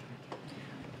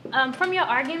 From your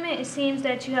argument, it seems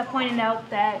that you have pointed out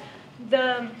that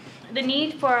the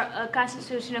need for a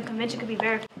constitutional convention could be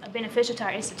very beneficial to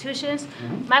our institutions.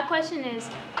 My question is,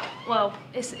 well,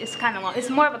 it's kind of long. It's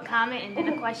more of a comment and then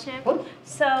a question.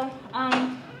 So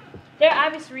there are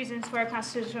obvious reasons for a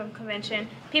constitutional convention.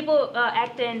 People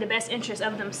act in the best interest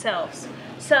of themselves.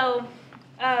 So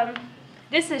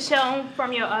this is shown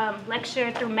from your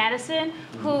lecture through Madison,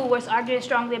 who was arguing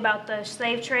strongly about the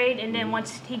slave trade, and then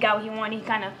once he got what he wanted, he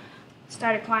kind of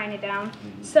started quieting it down.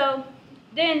 So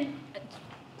then,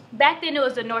 back then it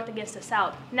was the North against the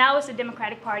South. Now it's the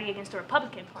Democratic Party against the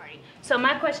Republican Party. So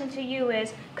my question to you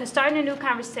is, could starting a new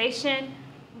conversation,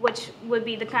 which would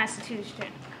be the Constitution,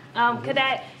 could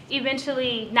that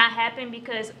eventually not happen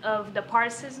because of the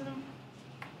partisanship?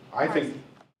 I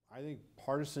think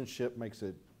partisanship makes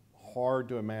it hard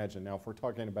to imagine. Now, if we're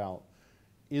talking about,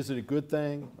 is it a good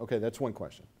thing? Okay, that's one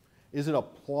question. Is it a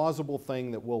plausible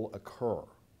thing that will occur?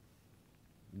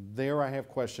 There I have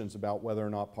questions about whether or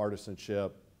not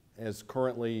partisanship, as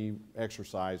currently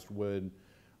exercised, would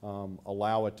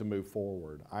allow it to move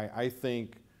forward. I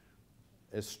think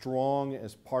as strong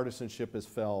as partisanship is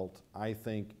felt, I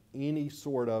think any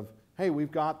sort of, hey,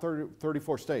 we've got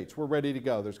 34 states, we're ready to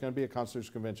go, there's going to be a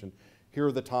constitutional convention, here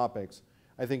are the topics.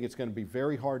 I think it's going to be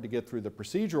very hard to get through the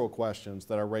procedural questions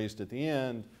that I raised at the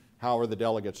end. How are the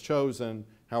delegates chosen?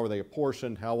 How are they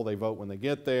apportioned? How will they vote when they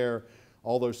get there?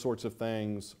 All those sorts of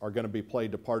things are going to be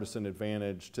played to partisan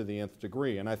advantage to the nth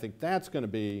degree. And I think that's going to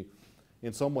be,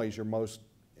 in some ways, your most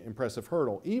impressive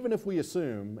hurdle. Even if we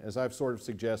assume, as I've sort of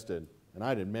suggested, and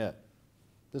I'd admit,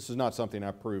 this is not something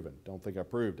I've proven. Don't think I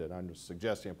proved it. I'm just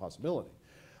suggesting a possibility.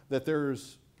 That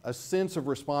there's a sense of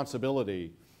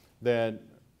responsibility that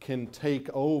can take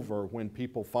over when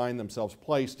people find themselves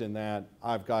placed in that,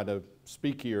 I've got to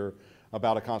speak here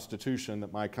about a constitution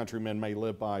that my countrymen may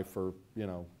live by for,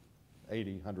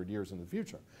 80, 100 years in the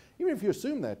future. Even if you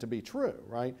assume that to be true,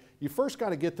 right? You first got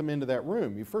to get them into that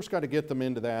room. You first got to get them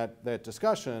into that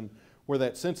discussion where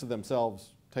that sense of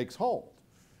themselves takes hold.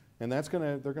 And there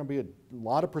are going to be a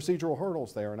lot of procedural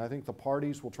hurdles there, and I think the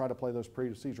parties will try to play those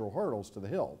procedural hurdles to the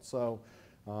hilt. So,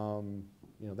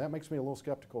 that makes me a little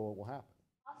skeptical it will happen.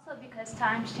 Also, because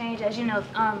times change, as you know,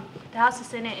 the House of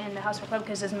Senate and the House of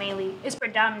Republicans is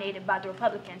predominated by the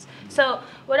Republicans. So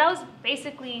what I was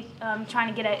basically trying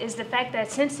to get at is the fact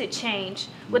that since it changed,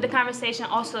 would the conversation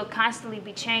also constantly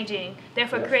be changing,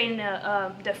 therefore creating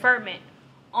a deferment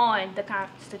on the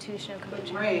Constitutional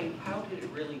Convention? Ray, how did it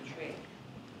really change?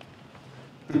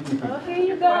 Oh, here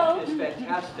you The go. question is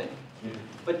fantastic.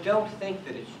 But don't think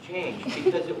that it's changed,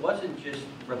 because it wasn't just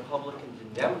Republicans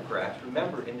and Democrats.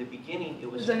 Remember, in the beginning,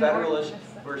 it was Federalists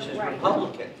versus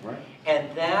Republicans. Right.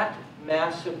 And that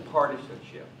massive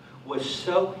partisanship was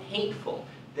so hateful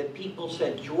that people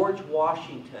said George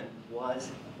Washington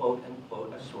was, quote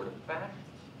unquote, a sort of fascist.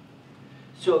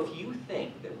 So if you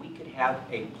think that we could have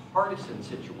a partisan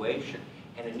situation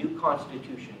and a new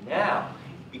constitution now,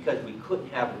 because we couldn't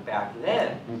have it back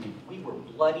then, we were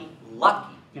bloody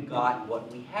lucky we got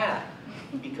what we had.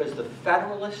 Because the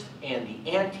Federalists and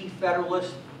the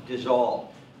Anti-Federalists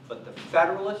dissolved. But the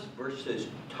Federalists versus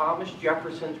Thomas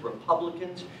Jefferson's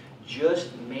Republicans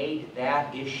just made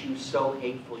that issue so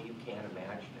hateful you can't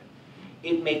imagine it.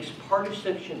 It makes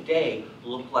Partisanship Day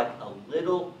look like a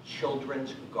little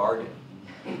children's garden.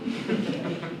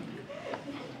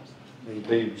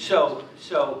 Indeed. So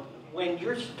when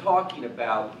you're talking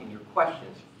about, and your question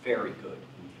is very good,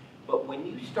 but when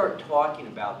you start talking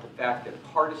about the fact that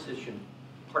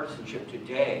partisanship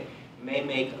today may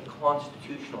make a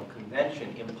constitutional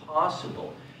convention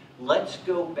impossible, let's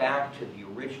go back to the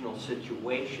original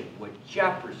situation where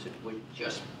Jefferson was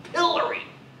just pilloried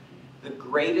the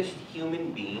greatest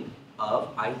human being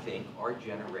of, I think, our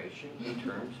generation in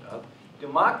terms of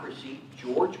democracy,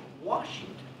 George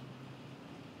Washington.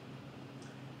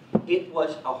 It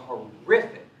was a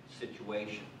horrific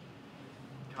situation.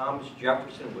 Thomas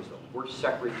Jefferson was the worst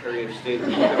Secretary of State of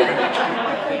the world.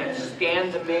 I can't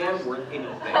stand the man worth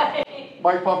anything.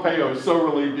 Mike Pompeo is so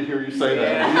relieved to hear you say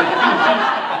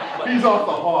that. He's off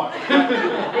the hawk. You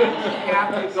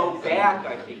have to go back,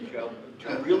 I think, Joe,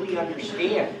 to really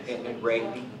understand, and Ray,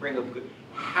 you bring up good,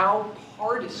 how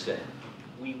partisan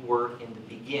we were in the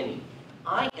beginning.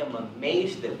 I am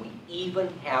amazed that we even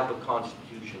have a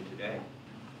constitution today.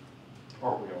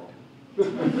 Aren't we all?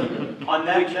 On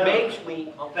that Which note, makes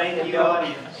me, thank you,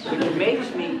 audience. which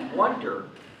makes me wonder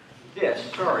this,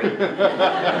 sorry.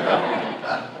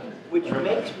 Which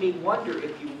makes me wonder,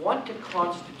 if you want a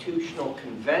constitutional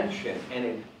convention and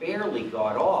it barely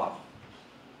got off,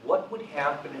 what would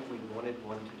happen if we wanted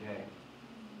one today?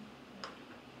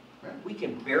 We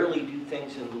can barely do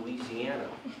things in Louisiana.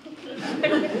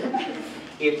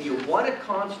 If you want a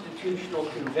constitutional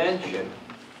convention,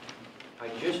 I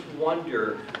just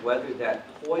wonder whether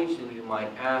that poison you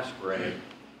might ask, Ray,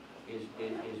 is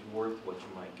worth what you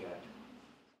might get.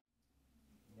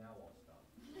 Now I'll stop.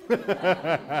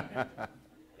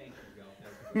 Thank you,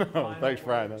 Joe. No, thanks,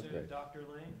 Brian. That's great. Dr.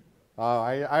 Lane.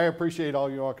 I appreciate all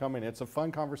you all coming. It's a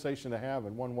fun conversation to have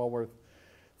and one well worth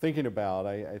thinking about.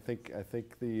 I think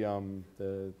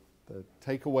the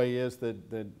takeaway is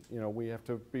that we have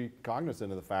to be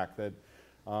cognizant of the fact that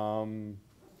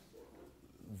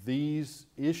these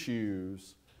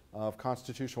issues of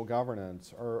constitutional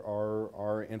governance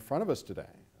are in front of us today,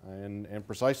 and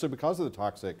precisely because of the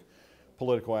toxic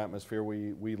political atmosphere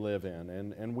we live in,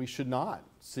 and we should not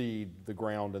cede the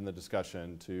ground in the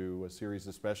discussion to a series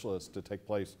of specialists to take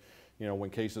place when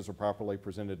cases are properly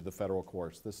presented to the federal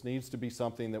courts. This needs to be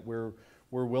something that we're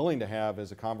we're willing to have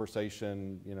is a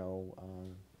conversation, you know,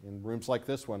 in rooms like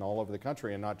this one all over the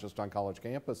country and not just on college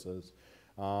campuses,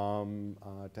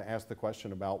 to ask the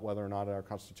question about whether or not our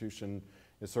Constitution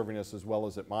is serving us as well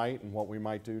as it might and what we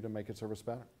might do to make it serve us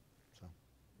better. So.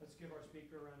 Let's give our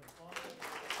speaker a round of applause.